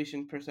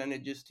completion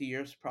percentages to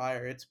years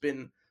prior, it's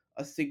been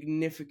a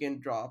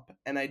significant drop,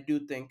 and I do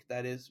think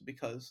that is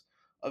because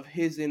of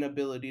his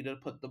inability to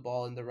put the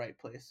ball in the right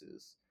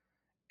places.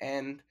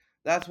 And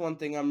that's one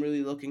thing I'm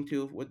really looking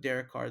to with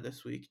Derek Carr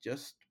this week,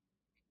 just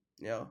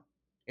you know,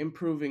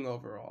 improving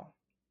overall.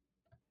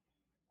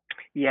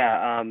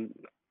 Yeah,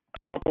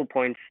 couple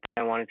points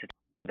I wanted to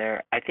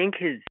there. I think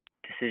his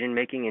decision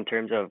making in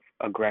terms of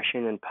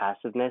aggression and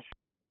passiveness,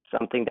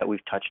 something that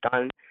we've touched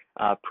on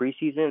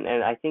preseason,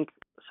 and I think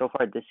so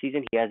far this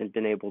season he hasn't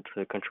been able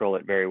to control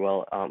it very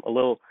well. A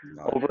little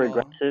Not at over all.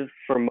 aggressive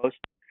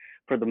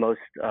for the most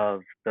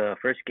of the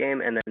first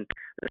game, and then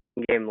the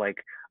second game like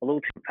a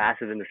little too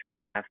passive in the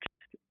second half,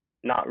 just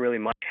not really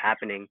much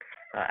happening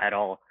at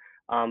all.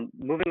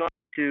 Moving on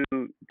to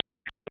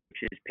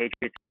which is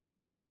Patriots,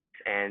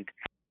 and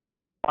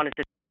I wanted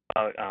to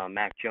talk about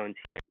Mac Jones.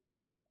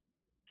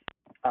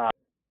 Uh,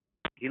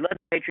 he led the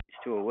Patriots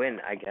to a win,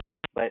 I guess.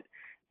 But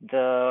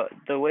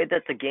the way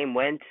that the game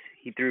went,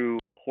 he threw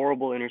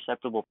horrible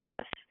interceptable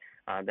pass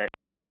that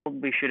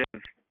probably should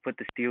have put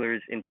the Steelers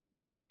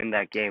in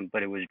that game,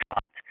 but it was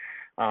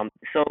dropped.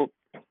 So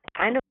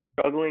kind of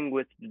struggling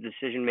with the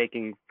decision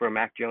making for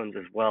Mac Jones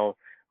as well.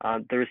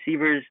 The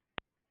receivers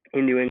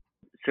in New England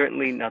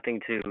certainly nothing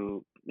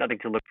to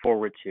look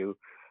forward to,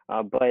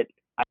 but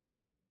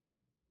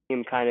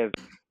him kind of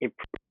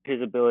improve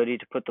his ability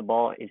to put the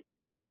ball in,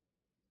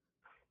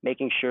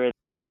 making sure it's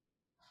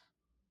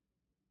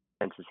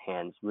in his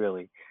hands.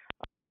 Really,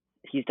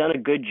 he's done a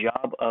good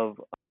job of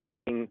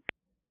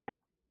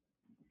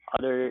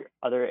other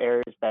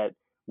errors that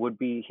would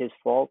be his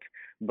fault,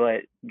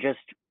 but just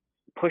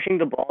pushing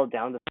the ball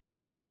down the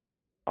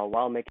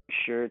while making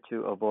sure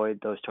to avoid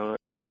those turnovers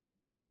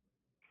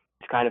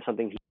is kind of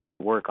something he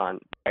can work on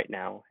right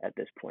now at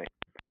this point.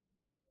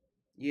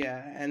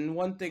 Yeah, and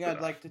one thing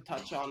I'd like to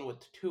touch on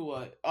with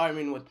I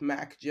mean with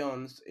Mac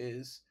Jones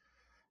is,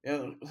 you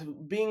know,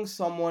 being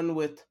someone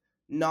with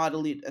not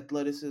elite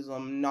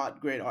athleticism, not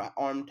great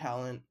arm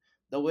talent,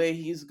 the way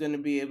he's going to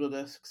be able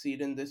to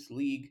succeed in this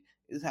league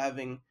is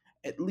having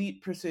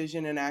elite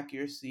precision and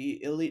accuracy,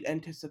 elite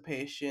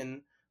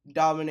anticipation,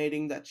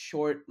 dominating that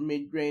short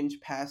mid-range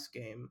pass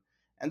game.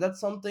 And that's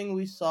something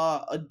we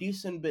saw a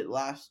decent bit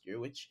last year,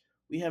 which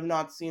we have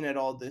not seen at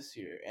all this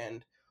year.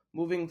 And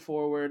moving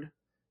forward,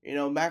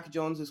 Mac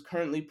Jones is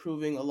currently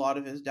proving a lot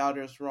of his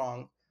doubters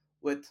wrong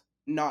with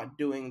not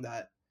doing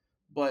that.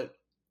 But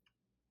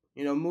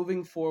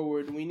moving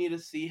forward, we need to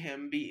see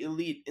him be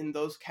elite in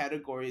those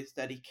categories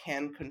that he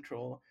can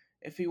control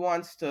if he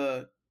wants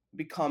to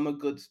become a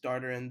good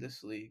starter in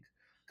this league.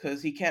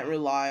 Because he can't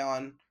rely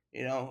on,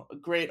 a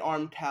great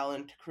arm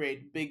talent to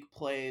create big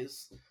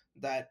plays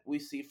that we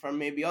see from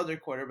maybe other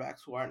quarterbacks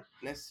who aren't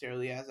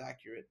necessarily as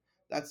accurate.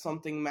 That's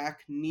something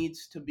Mac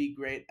needs to be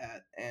great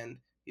at, and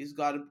he's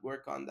got to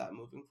work on that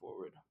moving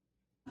forward.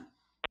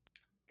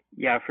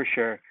 Yeah, for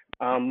sure.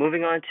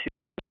 Moving on to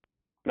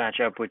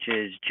matchup, which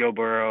is Joe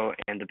Burrow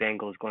and the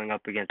Bengals going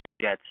up against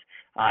the Jets.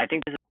 I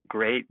think this is a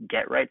great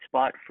get right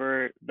spot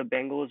for the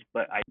Bengals,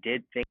 but I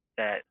did think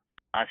that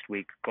last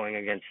week going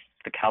against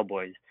the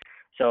Cowboys.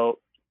 So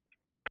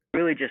I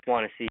really just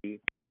want to see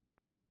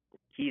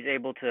he's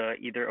able to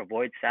either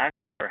avoid sacks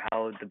or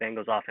how the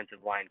Bengals offensive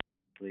line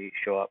actually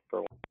show up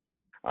for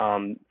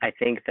one. I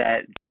think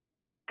that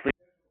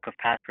of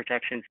pass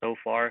protection so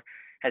far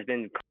has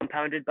been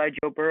compounded by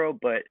Joe Burrow,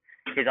 but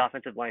his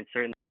offensive line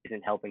certainly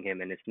isn't helping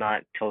him, and it's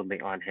not totally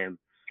on him.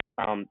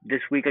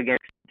 This week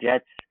against the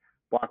Jets,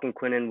 blocking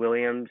Quinnen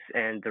Williams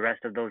and the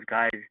rest of those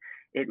guys,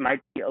 it might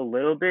be a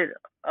little bit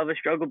of a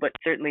struggle, but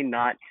certainly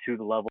not to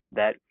the level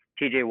that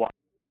T.J. Watt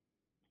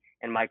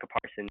and Micah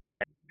Parsons,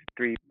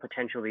 three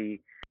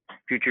potentially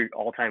future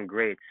all-time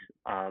greats,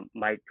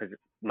 might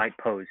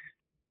pose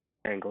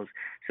Bengals.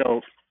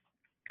 So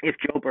if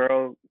Joe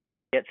Burrow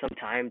gets some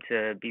time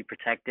to be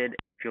protected,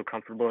 feel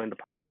comfortable in the,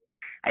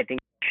 I think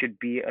it should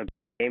be a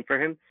game for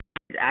him.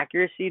 His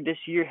accuracy this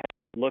year has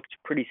looked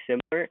pretty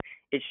similar.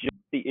 It's just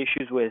the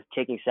issues with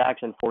taking sacks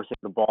and forcing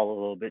the ball a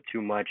little bit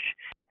too much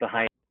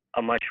behind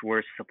a much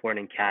worse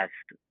supporting cast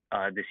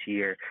this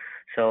year.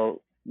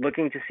 So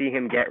looking to see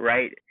him get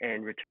right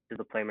and return to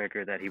the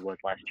playmaker that he was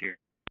last year.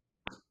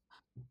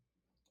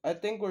 I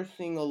think we're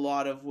seeing a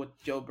lot of what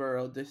Joe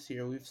Burrow this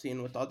year we've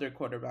seen with other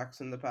quarterbacks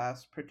in the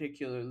past,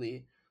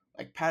 particularly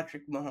like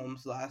Patrick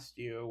Mahomes last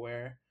year,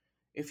 where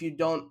if you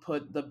don't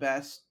put the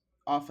best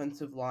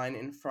offensive line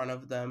in front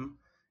of them,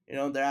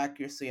 their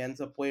accuracy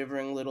ends up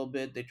wavering a little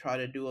bit. They try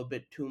to do a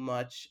bit too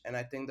much, and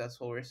I think that's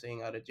what we're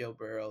seeing out of Joe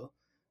Burrow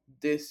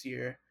this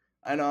year.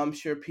 I know I'm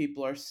sure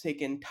people are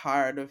sick and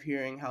tired of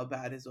hearing how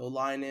bad his O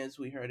line is.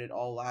 We heard it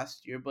all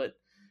last year, but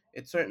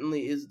it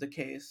certainly is the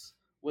case.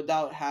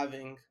 Without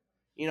having,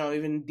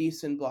 even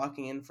decent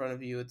blocking in front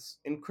of you, it's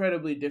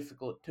incredibly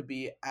difficult to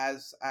be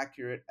as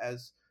accurate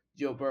as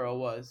Joe Burrow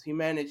was. He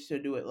managed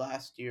to do it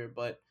last year,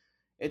 but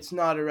it's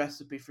not a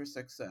recipe for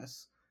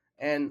success.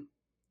 And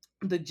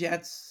the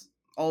Jets,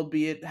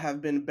 albeit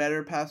have been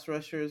better pass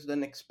rushers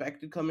than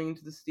expected coming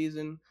into the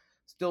season,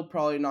 still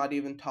probably not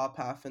even top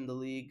half in the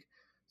league.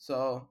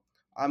 So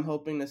I'm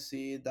hoping to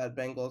see that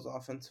Bengals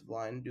offensive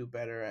line do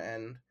better,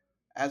 and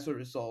as a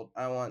result,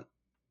 I want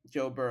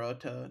Joe Burrow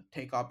to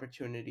take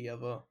opportunity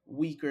of a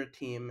weaker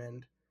team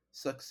and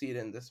succeed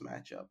in this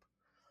matchup.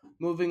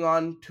 Moving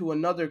on to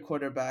another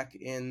quarterback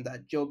in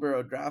that Joe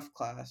Burrow draft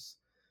class,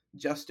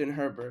 Justin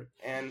Herbert.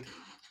 And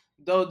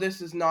though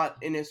this is not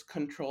in his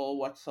control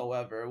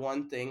whatsoever,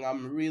 one thing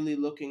I'm really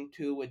looking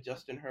to with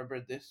Justin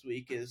Herbert this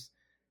week is,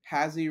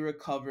 has he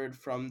recovered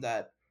from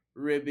that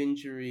rib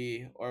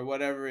injury or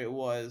whatever it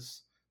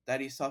was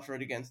that he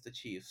suffered against the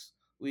Chiefs?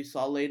 We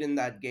saw late in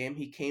that game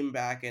he came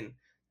back and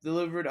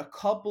delivered a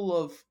couple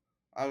of,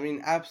 I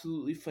mean,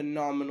 absolutely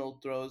phenomenal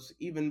throws,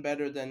 even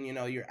better than,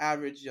 your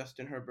average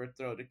Justin Herbert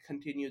throw to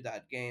continue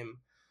that game.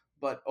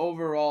 But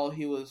overall,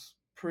 he was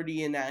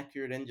pretty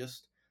inaccurate and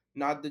just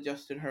not the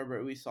Justin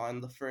Herbert we saw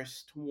in the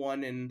first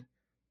 1 and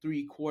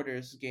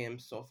 3/4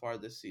 games so far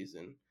this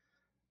season.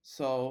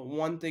 So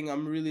one thing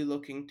I'm really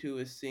looking to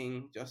is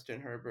seeing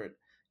Justin Herbert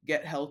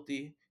get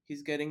healthy.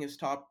 He's getting his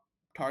top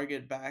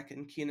target back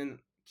in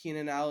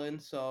Keenan Allen,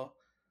 so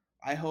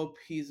I hope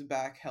he's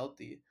back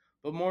healthy.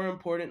 But more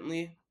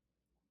importantly,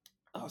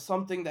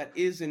 something that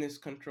is in his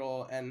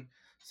control and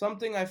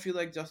something I feel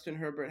like Justin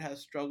Herbert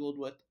has struggled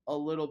with a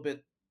little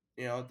bit,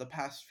 the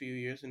past few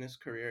years in his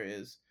career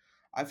is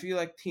I feel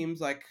like teams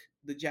like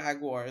the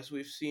Jaguars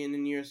we've seen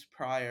in years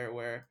prior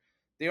where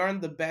they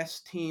aren't the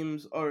best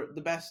teams or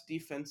the best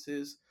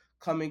defenses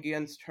coming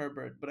against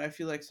Herbert, but I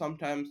feel like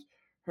sometimes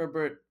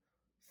Herbert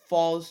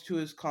falls to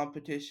his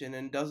competition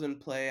and doesn't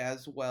play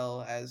as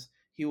well as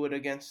he would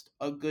against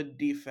a good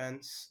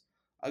defense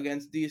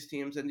against these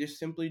teams and just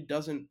simply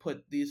doesn't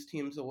put these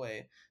teams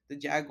away. The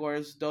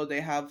Jaguars, though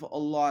they have a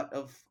lot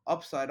of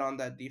upside on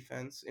that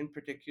defense, in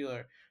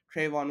particular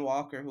Trayvon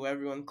Walker, who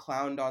everyone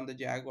clowned on the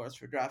Jaguars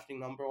for drafting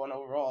number one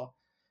overall,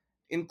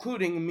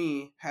 including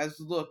me, has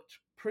looked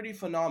pretty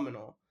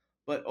phenomenal.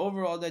 But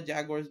overall, the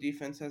Jaguars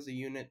defense as a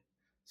unit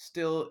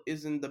still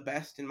isn't the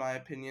best in my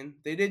opinion.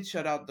 They did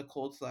shut out the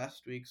Colts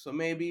last week, so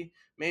maybe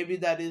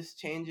that is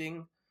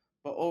changing.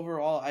 But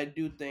overall, I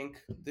do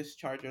think this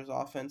Chargers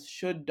offense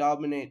should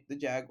dominate the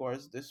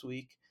Jaguars this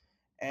week,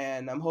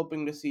 and I'm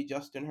hoping to see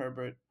Justin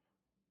Herbert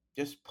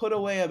just put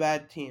away a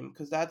bad team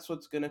because that's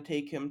what's going to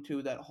take him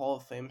to that Hall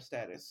of Fame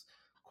status.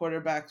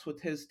 Quarterbacks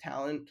with his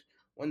talent,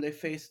 when they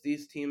face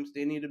these teams,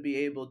 they need to be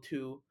able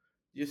to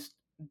just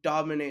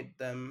dominate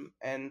them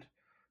and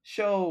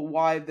show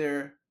why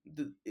they're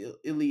the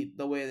elite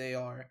the way they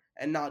are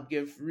and not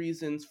give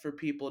reasons for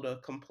people to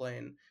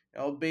complain.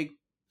 A big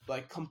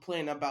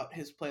complaint about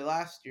his play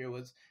last year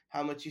was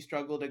how much he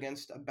struggled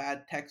against a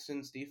bad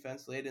Texans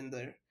defense late in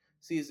the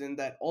season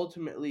that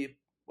ultimately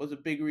was a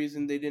big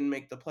reason they didn't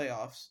make the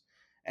playoffs.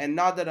 And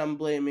not that I'm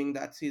blaming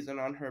that season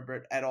on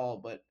Herbert at all,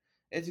 but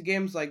it's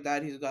games like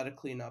that he's got to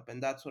clean up,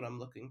 and that's what I'm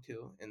looking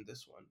to in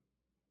this one.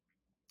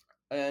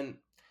 And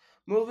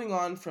moving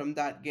on from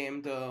that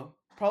game to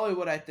probably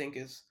what I think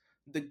is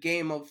the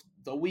game of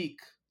the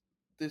week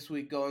this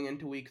week going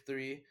into week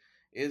 3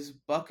 is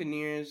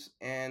Buccaneers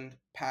and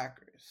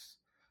Packers.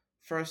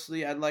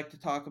 Firstly, I'd like to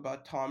talk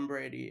about Tom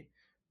Brady.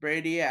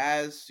 Brady,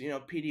 as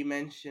PD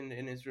mentioned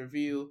in his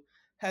review,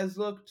 has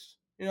looked,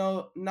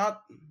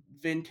 not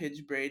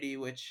vintage Brady,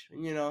 which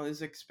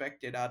is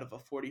expected out of a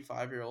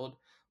 45-year-old,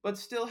 but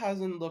still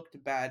hasn't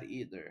looked bad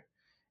either.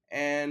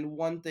 And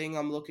one thing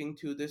I'm looking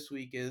to this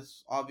week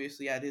is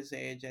obviously at his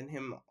age and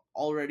him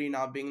already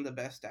not being the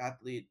best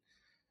athlete,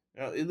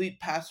 elite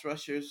pass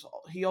rushers,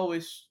 he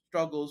always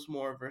struggles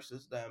more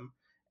versus them.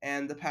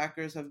 And the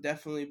Packers have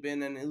definitely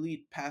been an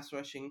elite pass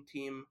rushing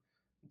team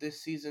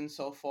this season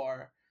so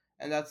far.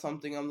 And that's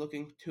something I'm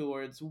looking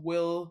towards.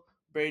 Will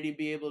Brady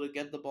be able to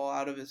get the ball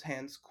out of his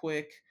hands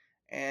quick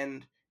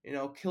and,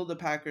 kill the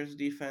Packers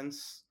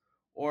defense?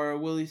 Or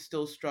will he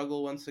still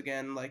struggle once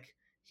again like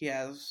he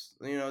has,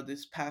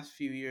 this past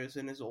few years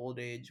in his old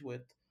age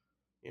with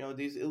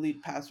these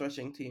elite pass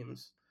rushing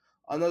teams.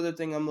 Another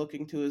thing I'm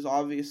looking to is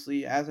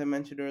obviously, as I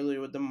mentioned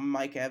earlier, with the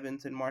Mike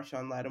Evans and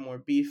Marshawn Lattimore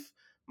beef.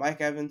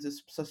 Mike Evans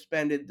is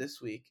suspended this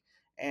week,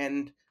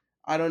 and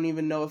I don't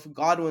even know if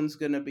Godwin's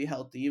gonna be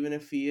healthy. Even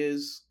if he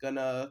is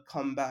gonna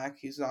come back,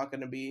 he's not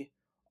gonna be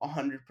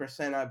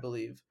 100%, I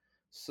believe.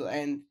 So,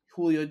 and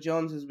Julio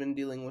Jones has been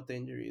dealing with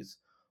injuries.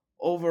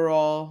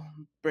 Overall,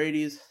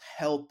 Brady's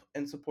help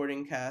and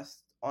supporting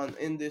cast on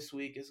in this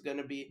week is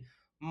gonna be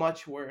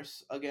much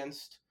worse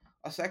against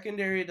a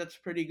secondary that's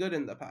pretty good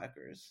in the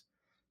Packers.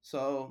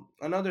 So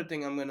another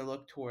thing I'm going to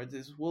look towards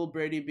is will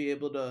Brady be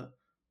able to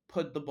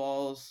put the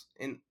balls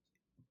in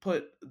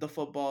put the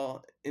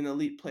football in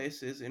elite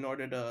places in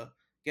order to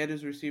get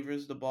his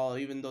receivers the ball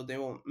even though they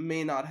won't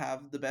may not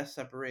have the best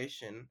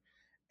separation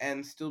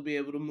and still be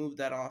able to move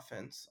that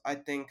offense. I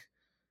think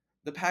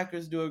the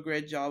Packers do a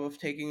great job of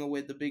taking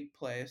away the big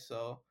play,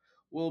 so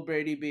will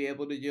Brady be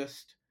able to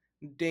just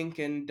dink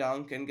and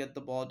dunk and get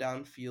the ball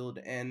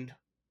downfield and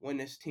win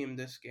his team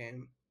this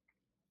game?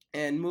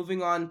 And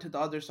moving on to the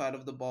other side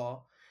of the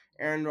ball,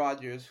 Aaron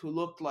Rodgers, who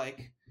looked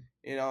like,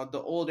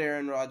 the old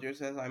Aaron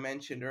Rodgers, as I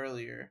mentioned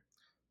earlier.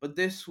 But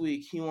this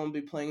week, he won't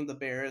be playing the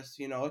Bears,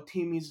 a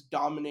team he's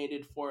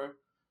dominated for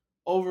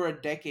over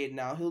a decade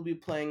now. He'll be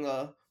playing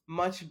a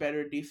much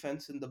better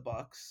defense in the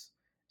Bucks.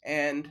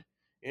 And,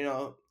 you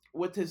know,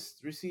 with his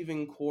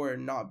receiving core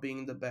not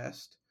being the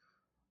best,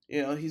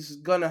 he's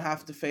gonna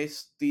have to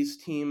face these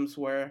teams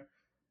where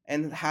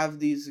and have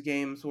these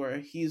games where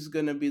he's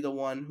gonna be the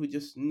one who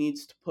just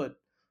needs to put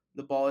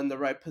the ball in the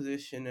right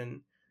position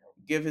and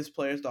give his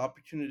players the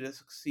opportunity to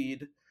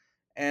succeed.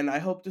 And I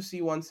hope to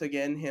see once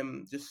again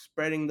him just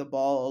spreading the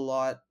ball a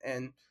lot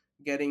and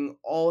getting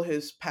all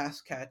his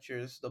pass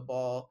catchers the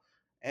ball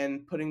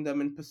and putting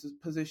them in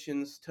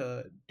positions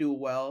to do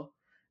well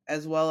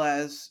as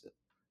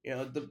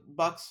the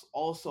Bucks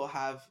also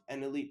have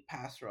an elite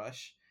pass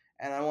rush,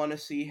 and I want to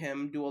see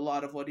him do a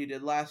lot of what he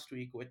did last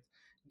week with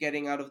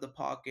getting out of the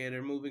pocket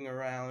or moving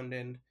around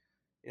and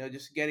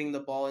just getting the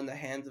ball in the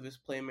hands of his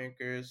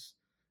playmakers,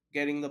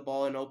 getting the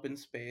ball in open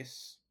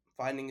space,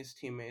 finding his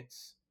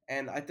teammates.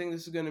 And I think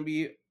this is going to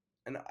be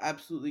an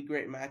absolutely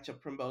great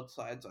matchup from both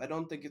sides. I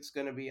don't think it's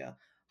going to be a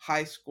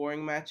high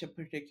scoring matchup,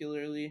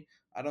 particularly.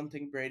 I don't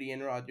think Brady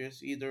and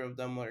Rodgers, either of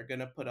them, are going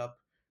to put up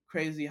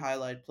crazy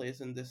highlight plays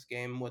in this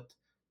game with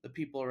the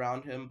people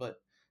around him. But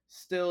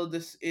still,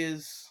 this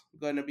is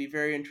going to be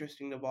very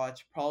interesting to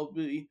watch.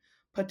 Probably,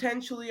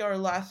 potentially, our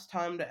last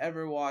time to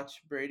ever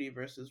watch Brady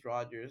versus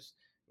Rodgers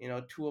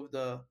two of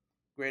the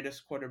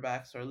greatest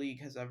quarterbacks our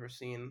league has ever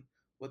seen.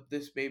 With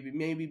this baby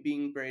maybe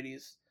being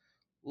Brady's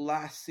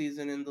last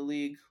season in the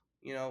league,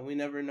 we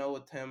never know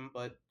with him,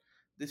 but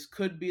this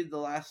could be the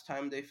last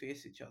time they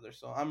face each other.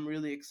 So I'm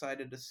really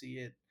excited to see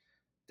it.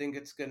 Think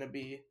it's gonna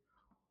be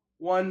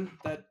one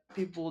that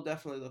people will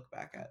definitely look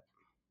back at.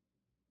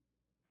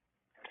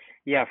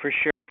 Yeah, for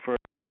sure. For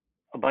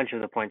a bunch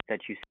of the points that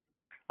you said,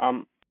 I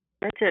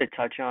wanted to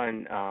touch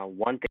on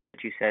one thing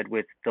that you said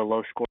with the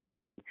low score.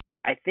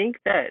 I think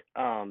that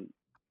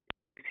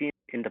we've seen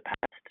in the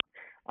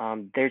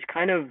past, there's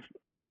kind of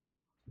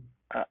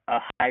a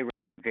high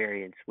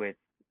variance with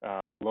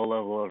low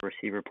level of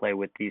receiver play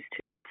with these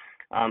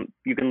two.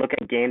 You can look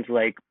at games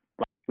like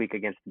last week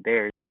against the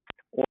Bears,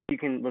 or you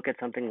can look at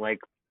something like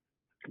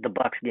the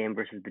Bucks game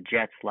versus the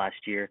Jets last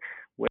year,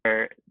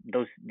 where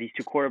these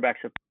two quarterbacks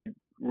have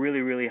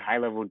really high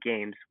level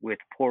games with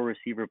poor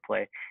receiver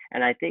play,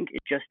 and I think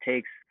it just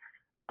takes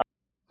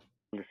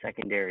the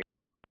secondary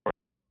for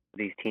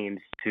these teams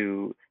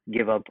to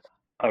give up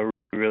a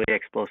really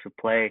explosive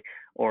play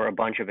or a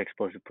bunch of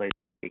explosive plays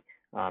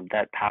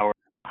that power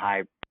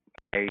high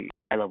high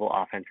level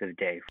offensive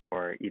day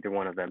for either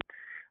one of them.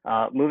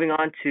 Moving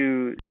on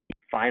to the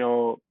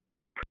final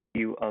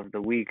preview of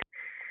the week,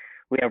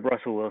 we have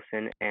Russell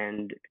Wilson,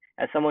 and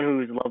as someone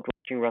who's loved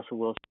watching Russell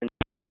Wilson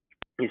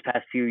these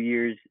past few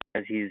years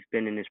as he's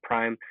been in his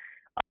prime,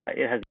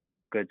 it has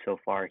been good so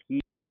far.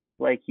 He's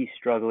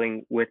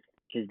struggling with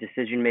his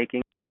decision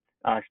making,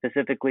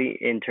 specifically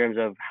in terms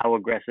of how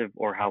aggressive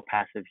or how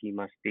passive he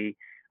must be.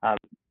 Uh,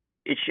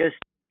 it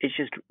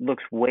just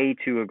looks way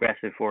too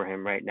aggressive for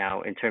him right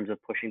now in terms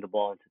of pushing the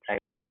ball into tight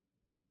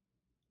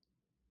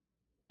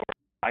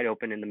wide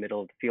open in the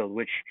middle of the field,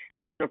 which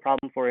is a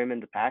problem for him in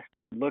the past.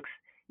 It looks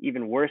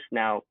even worse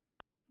now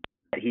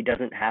that he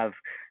doesn't have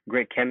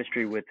great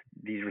chemistry with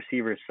these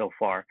receivers so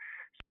far.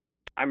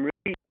 I'm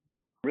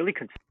really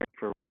concerned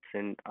for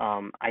Wilson.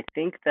 I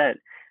think that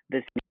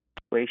this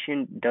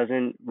situation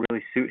doesn't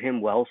really suit him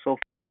well so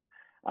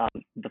far.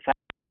 The fact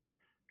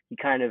he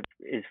kind of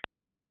is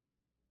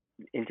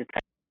into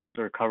tight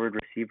or covered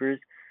receivers,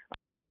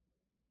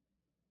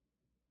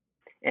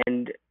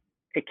 and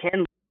it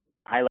can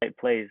highlight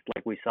plays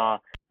like we saw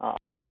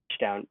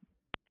touchdown,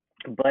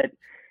 but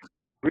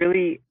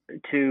really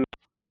to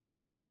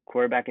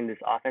quarterback in this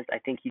offense, I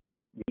think he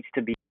needs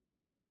to be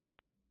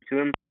to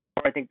him,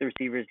 or I think the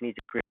receivers need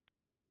to create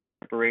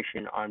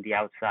separation on the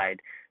outside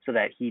so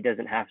that he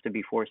doesn't have to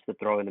be forced to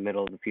throw in the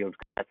middle of the field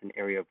because that's an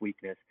area of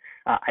weakness.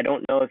 I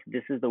don't know if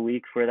this is the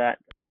week for that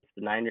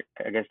the Niners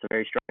against a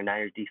very strong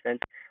Niners defense.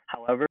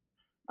 However,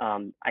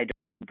 I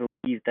don't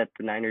believe that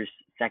the Niners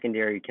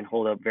secondary can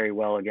hold up very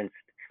well against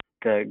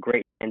the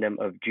great tandem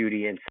of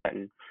Judy and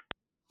Sutton.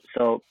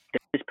 So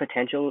there's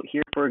potential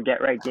here for a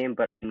get right game,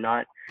 but I'm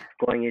not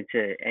going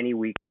into any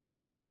week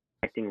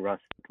expecting Russ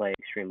to play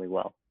extremely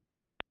well.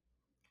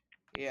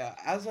 Yeah,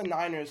 as a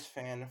Niners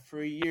fan,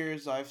 for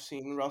years I've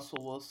seen Russell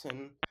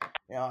Wilson,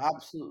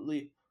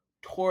 absolutely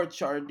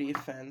torch our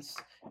defense,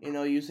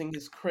 using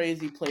his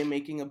crazy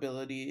playmaking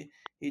ability.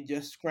 He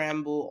just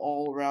scramble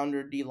all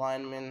rounder D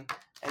lineman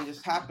and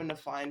just happen to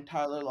find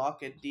Tyler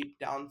Lockett deep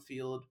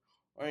downfield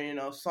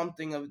or,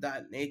 something of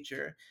that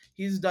nature.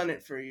 He's done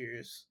it for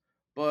years.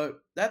 But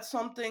that's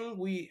something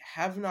we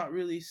have not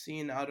really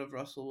seen out of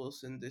Russell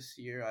Wilson this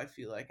year, I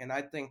feel like. And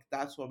I think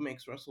that's what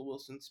makes Russell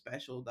Wilson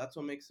special. That's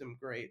what makes him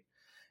great.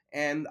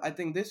 And I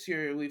think this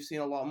year we've seen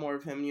a lot more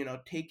of him,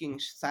 taking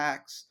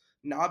sacks,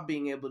 not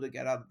being able to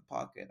get out of the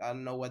pocket. I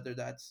don't know whether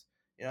that's,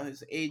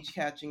 his age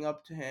catching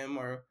up to him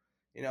or,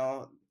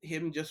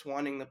 him just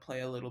wanting to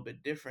play a little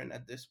bit different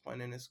at this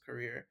point in his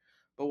career.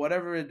 But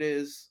whatever it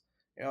is,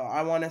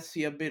 I want to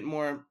see a bit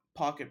more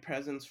pocket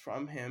presence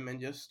from him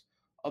and just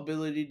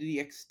ability to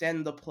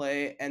extend the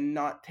play and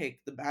not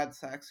take the bad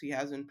sacks he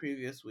has in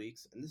previous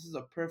weeks. And this is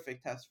a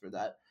perfect test for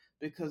that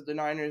because the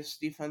Niners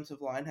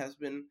defensive line has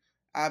been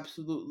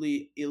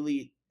absolutely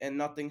elite and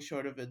nothing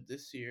short of it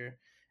this year.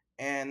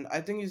 And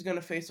I think he's going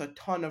to face a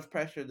ton of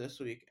pressure this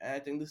week. And I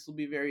think this will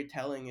be very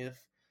telling if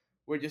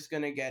we're just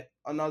going to get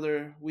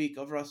another week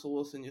of Russell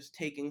Wilson just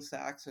taking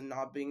sacks and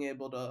not being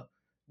able to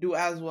do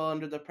as well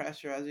under the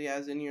pressure as he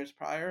has in years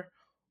prior.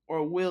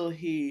 Or will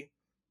he,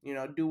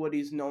 do what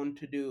he's known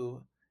to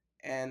do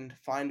and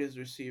find his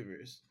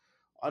receivers?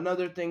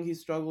 Another thing he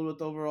struggled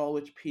with overall,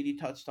 which PD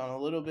touched on a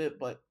little bit,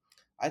 but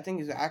I think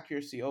his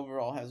accuracy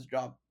overall has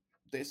dropped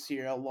this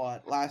year a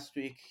lot. Last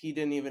week, he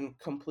didn't even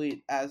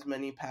complete as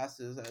many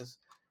passes as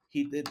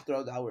he did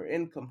throw that were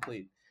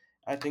incomplete.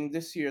 I think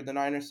this year the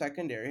Niners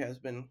secondary has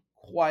been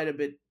quite a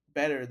bit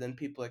better than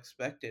people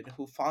expected.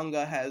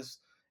 Hufanga has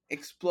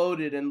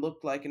exploded and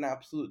looked like an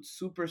absolute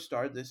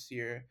superstar this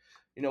year.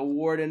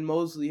 Ward and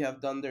Mosley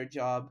have done their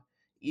job.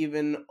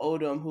 Even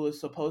Odom, who is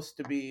supposed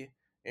to be,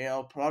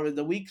 probably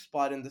the weak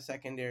spot in the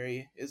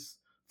secondary, is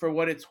for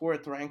what it's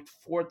worth, ranked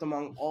fourth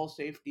among all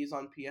safeties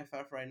on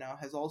PFF right now,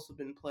 has also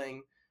been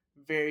playing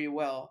very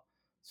well.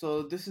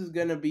 So this is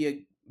going to be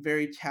a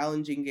very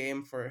challenging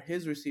game for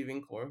his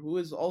receiving core, who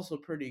is also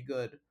pretty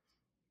good.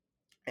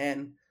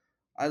 And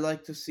I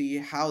like to see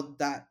how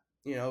that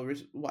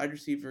wide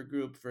receiver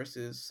group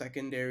versus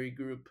secondary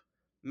group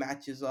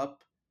matches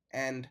up,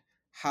 and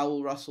how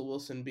will Russell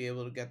Wilson be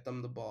able to get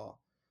them the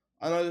ball.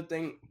 Another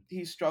thing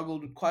he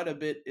struggled quite a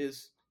bit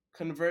is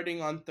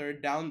converting on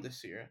third down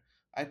this year.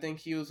 I think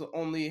he was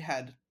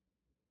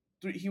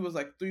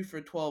like 3 for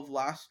 12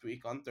 last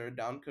week on third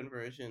down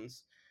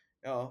conversions.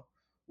 You know,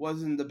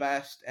 wasn't the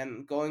best,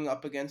 and going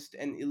up against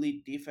an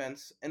elite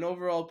defense, an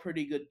overall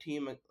pretty good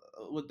team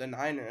with the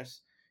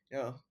Niners. You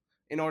know,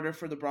 in order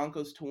for the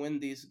Broncos to win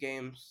these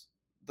games,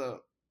 the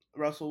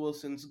Russell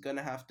Wilson's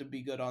gonna have to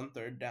be good on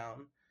third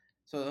down.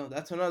 So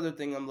that's another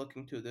thing I'm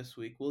looking to this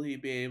week. Will he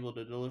be able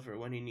to deliver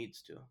when he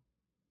needs to?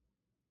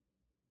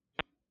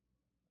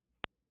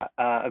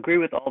 Agree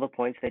with all the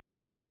points that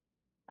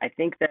I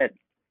think that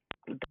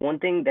the one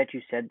thing that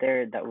you said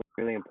there that was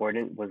really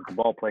important was the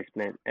ball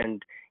placement.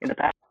 And in the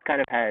past,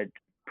 kind of had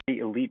pretty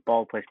elite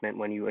ball placement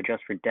when you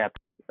adjust for depth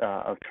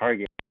of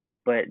target.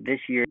 But this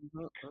year,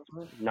 Mhm,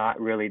 mhm.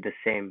 not really the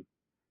same.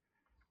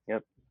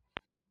 Yep.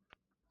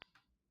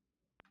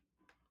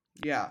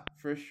 Yeah,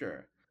 for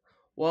sure.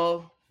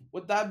 Well,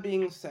 with that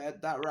being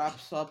said, that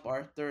wraps up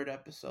our third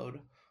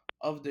episode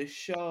of this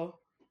show.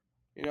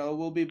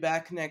 We'll be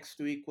back next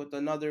week with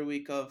another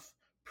week of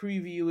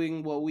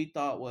previewing what we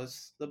thought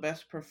was the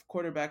best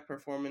quarterback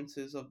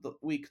performances of the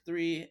week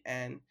 3,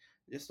 and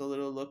just a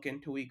little look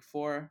into week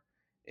 4.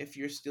 If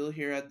you're still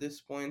here at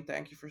this point,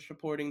 thank you for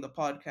supporting the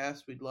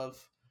podcast. We'd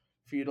love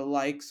for you to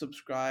like,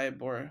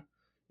 subscribe, or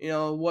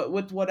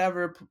with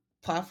whatever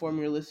platform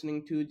you're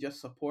listening to, just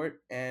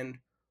support. And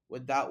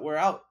with that, we're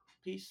out.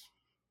 Peace.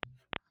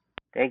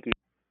 Thank you.